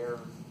 being aware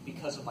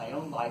because of my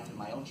own life and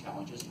my own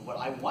challenges and what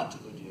I want to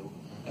go do.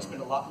 I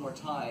spend a lot more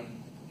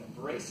time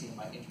embracing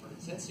my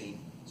introverted sensing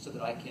so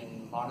that I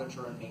can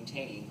monitor and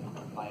maintain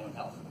my own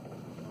health.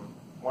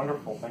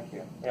 Wonderful, thank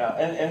you. Yeah,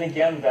 and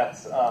again,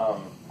 that's,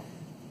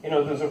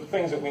 those are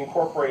things that we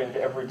incorporate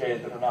into every day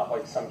that are not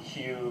like some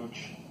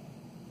huge,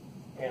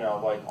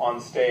 like on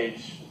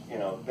stage,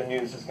 the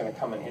news is going to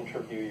come and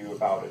interview you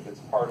about it. It's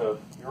part of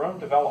your own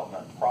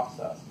development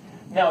process.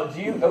 Now,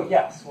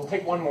 yes, we'll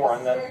take one more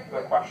and then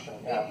the question.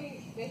 Yeah.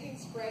 Making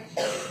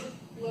spreadsheets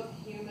look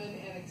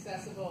human and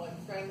accessible and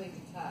friendly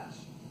to touch.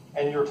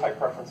 And your type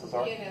preferences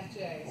are?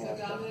 ENFJ. So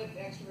dominant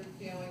extrovert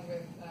feeling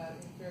with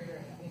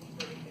inferior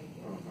introverted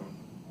thinking. Mm-hmm.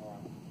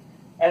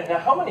 And now,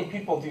 how many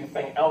people do you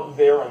think out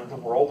there in the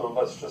world, or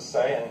let's just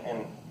say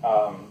in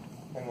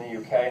the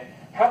UK,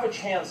 have a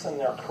chance in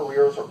their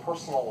careers or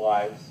personal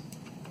lives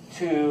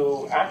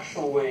to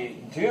actually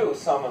do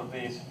some of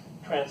these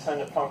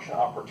transcendent function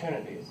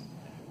opportunities?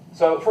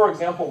 So, for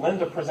example,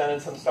 Linda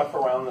presented some stuff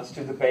around this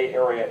to the Bay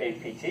Area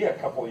APT a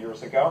couple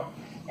years ago,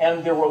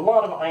 and there were a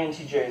lot of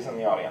INTJs in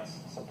the audience.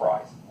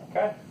 Surprise,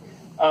 okay?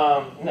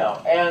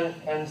 No, and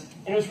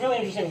it was really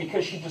interesting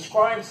because she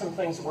described some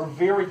things that were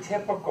very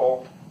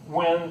typical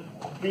when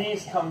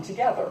these come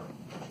together.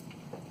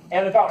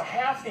 And about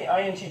half the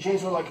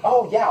INTJs were like,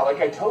 oh yeah,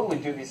 like I totally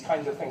do these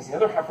kinds of things. The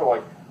other half were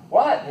like,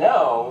 what?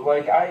 No,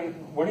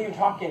 what are you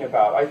talking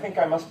about? I think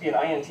I must be an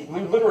INT.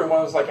 Literally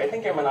one was like, I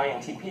think I'm an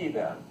INTP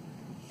then.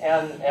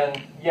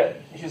 And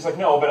yet she's like,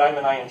 no, but I'm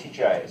an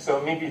INTJ,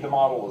 so maybe the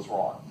model is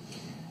wrong.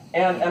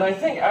 And I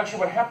think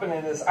actually what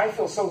happened is I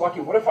feel so lucky.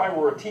 What if I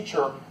were a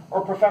teacher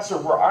or professor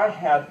where I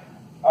had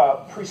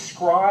a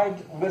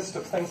prescribed list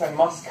of things I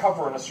must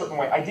cover in a certain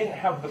way? I didn't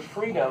have the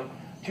freedom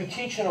to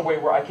teach in a way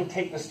where I could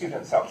take the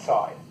students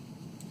outside.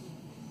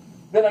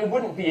 Then I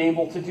wouldn't be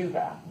able to do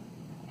that.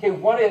 Okay,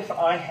 what if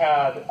I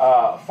had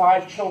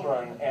 5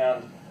 children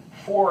and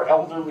 4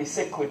 elderly,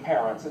 sickly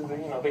parents, and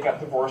they got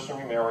divorced and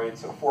remarried,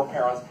 so 4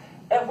 parents,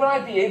 and would I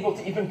be able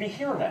to even be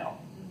here now?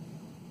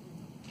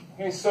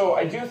 Okay, so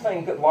I do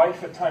think that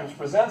life at times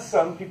presents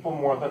some people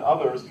more than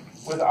others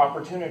with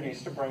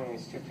opportunities to bring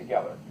these two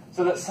together.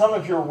 So that some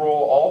of your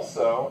role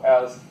also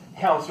as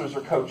counselors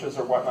or coaches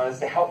or whatnot is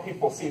to help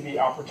people see the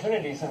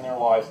opportunities in their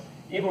lives,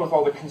 even with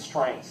all the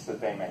constraints that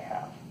they may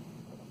have.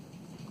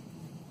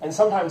 And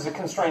sometimes the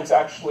constraints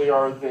actually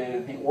are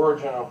the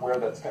origin of where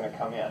that's going to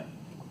come in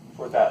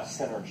for that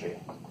synergy.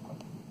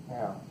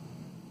 Yeah.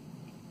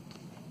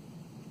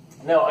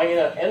 Now, I'm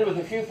going to end with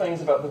a few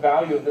things about the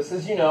value of this.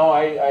 As you know,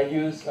 I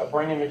use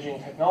brain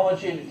imaging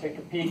technology to take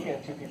a peek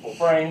into people's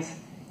brains.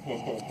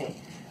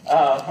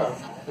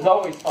 It's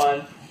always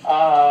fun.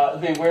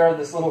 They wear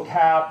this little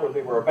cap, or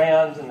they wear a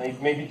band, and they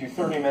maybe do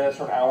 30 minutes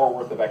or an hour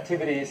worth of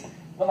activities.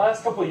 The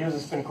last couple of years,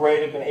 it's been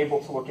great. I've been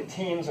able to look at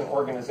teams and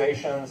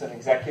organizations and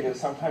executives.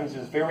 Sometimes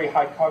there's very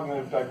high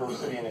cognitive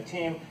diversity in a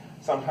team,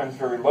 sometimes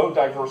very low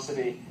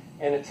diversity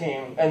in a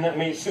team, and that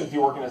may suit the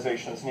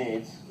organization's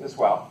needs as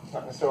well. It's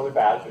not necessarily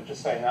bad, but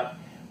just saying that.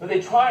 But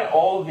they try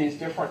all of these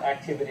different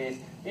activities.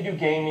 They do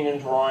gaming and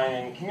drawing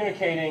and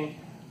communicating,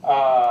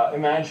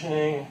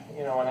 imagining,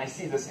 and I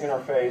see this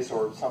interface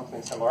or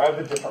something similar. I have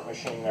a different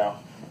machine now,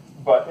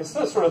 but it's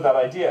still sort of that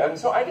idea. And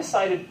so I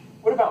decided,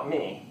 what about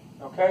me?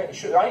 Okay,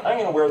 I'm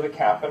going to wear the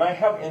cap, and I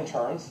have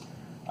interns,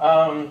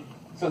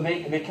 so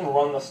they can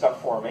run the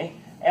stuff for me.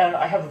 And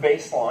I have a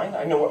baseline.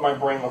 I know what my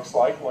brain looks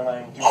like when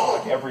I'm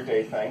doing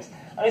everyday things.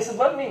 And I said,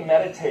 let me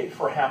meditate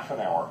for half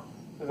an hour.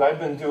 Because I've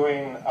been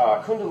doing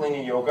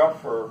Kundalini yoga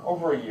for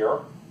over a year.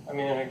 In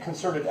a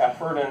concerted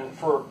effort, and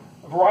for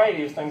a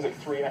variety of things like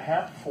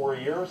 3.5, 4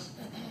 years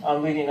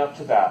leading up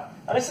to that.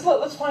 And I said,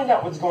 let's find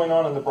out what's going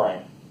on in the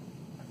brain.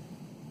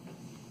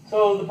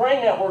 So the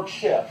brain networks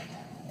shift.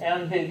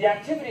 And the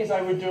activities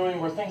I was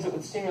doing were things that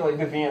would stimulate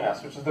the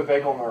VNS, which is the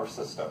vagal nerve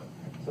system.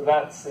 So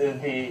that's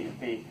the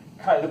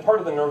part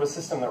of the nervous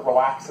system that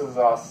relaxes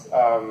us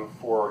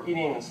for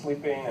eating and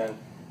sleeping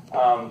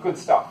and good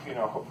stuff,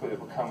 hopefully that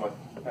will come with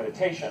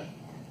meditation.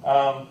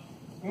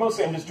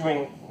 Mostly I'm just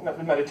doing not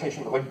the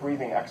meditation, but like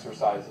breathing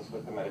exercises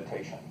with the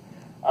meditation.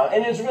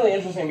 And it's really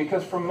interesting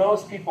because for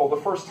most people, the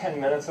first 10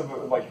 minutes of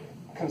like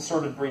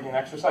concerted breathing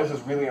exercise is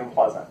really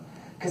unpleasant.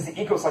 Because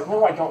the ego's like,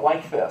 no, I don't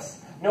like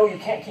this. No, you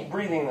can't keep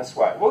breathing this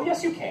way. Well,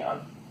 yes, you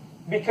can.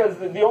 Because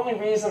the only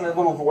reason that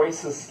little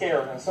voice is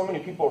scared, and so many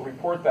people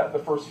report that the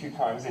first few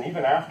times, and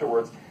even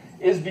afterwards,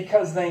 is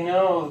because they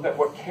know that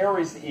what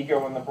carries the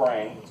ego in the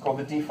brain, what's called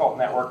the default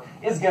network,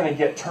 is going to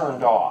get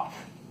turned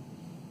off.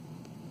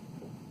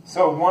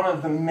 So one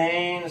of the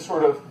main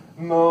sort of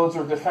modes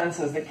or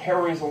defenses that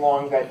carries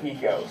along that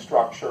ego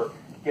structure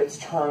gets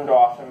turned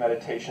off in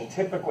meditation,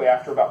 typically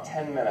after about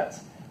 10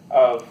 minutes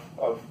of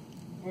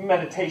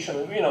meditation,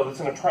 that's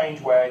in a trained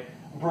way,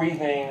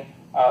 breathing.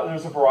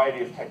 There's a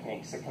variety of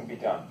techniques that can be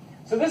done.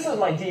 So this is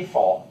my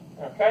default,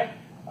 okay?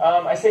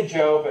 I say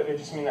Joe, but I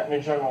just mean that in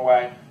a general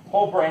way.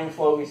 Whole brain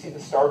flow, we see the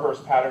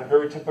starburst pattern,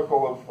 very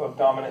typical of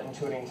dominant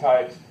intuiting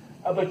types.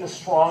 I'd like the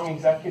strong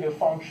executive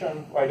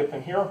function right up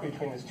in here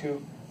between these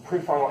two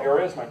prefrontal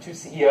areas, my two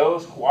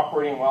CEOs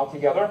cooperating well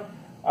together,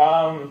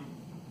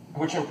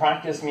 which in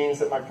practice means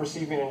that my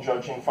perceiving and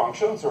judging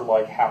functions are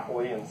like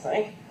happily in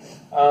sync.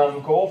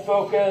 Goal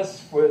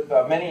focus with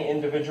many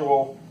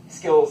individual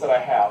skills that I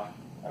have.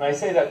 And I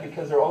say that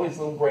because there are all these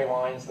little gray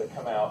lines that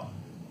come out.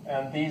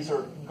 And these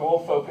are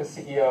goal-focused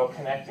CEO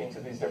connecting to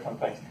these different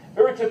things.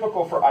 Very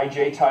typical for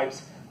IJ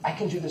types. I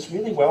can do this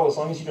really well as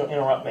long as you don't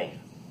interrupt me.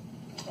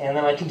 And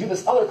then I can do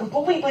this other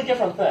completely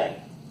different thing.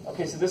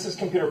 Okay, so this is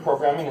computer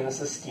programming and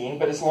this is scheme,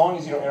 but as long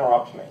as you don't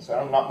interrupt me. So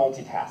I'm not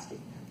multitasking.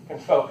 I can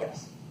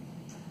focus.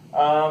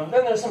 Then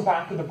there's some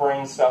back of the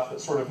brain stuff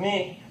that's sort of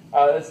neat.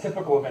 That's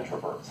typical of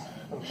introverts.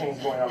 Some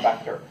things going on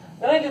back here.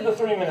 Then I did the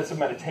 30 minutes of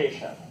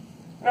meditation.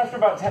 And after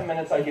about 10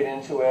 minutes, I get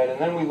into it, and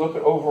then we look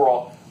at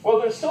overall. Well,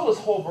 there's still this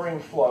whole brain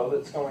flow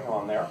that's going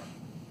on there.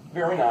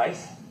 Very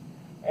nice.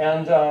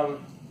 And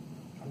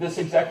this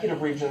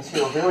executive regions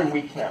here are very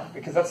weak now,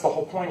 because that's the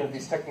whole point of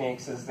these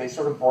techniques, is they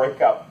sort of break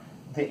up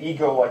the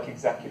ego-like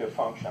executive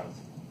functions.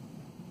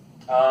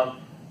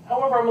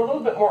 However, I'm a little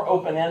bit more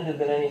open-ended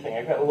than anything.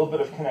 I've got a little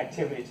bit of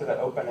connectivity to that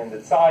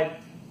open-ended side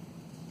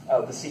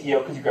of the CEO,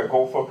 because you've got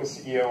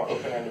goal-focused CEO and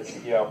open-ended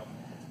CEO.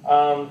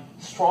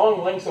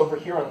 Strong links over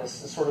here on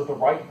this is sort of the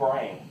right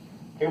brain.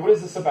 Okay, what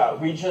is this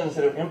about? Regions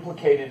that are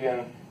implicated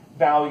in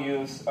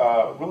values,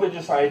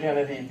 religious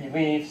identity,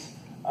 beliefs,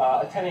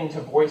 attending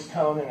to voice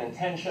tone and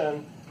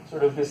intention,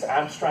 sort of this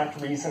abstract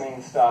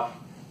reasoning stuff,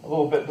 a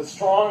little bit, but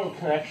strong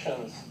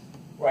connections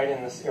right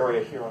in this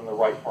area here on the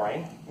right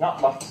brain,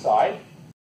 not left side.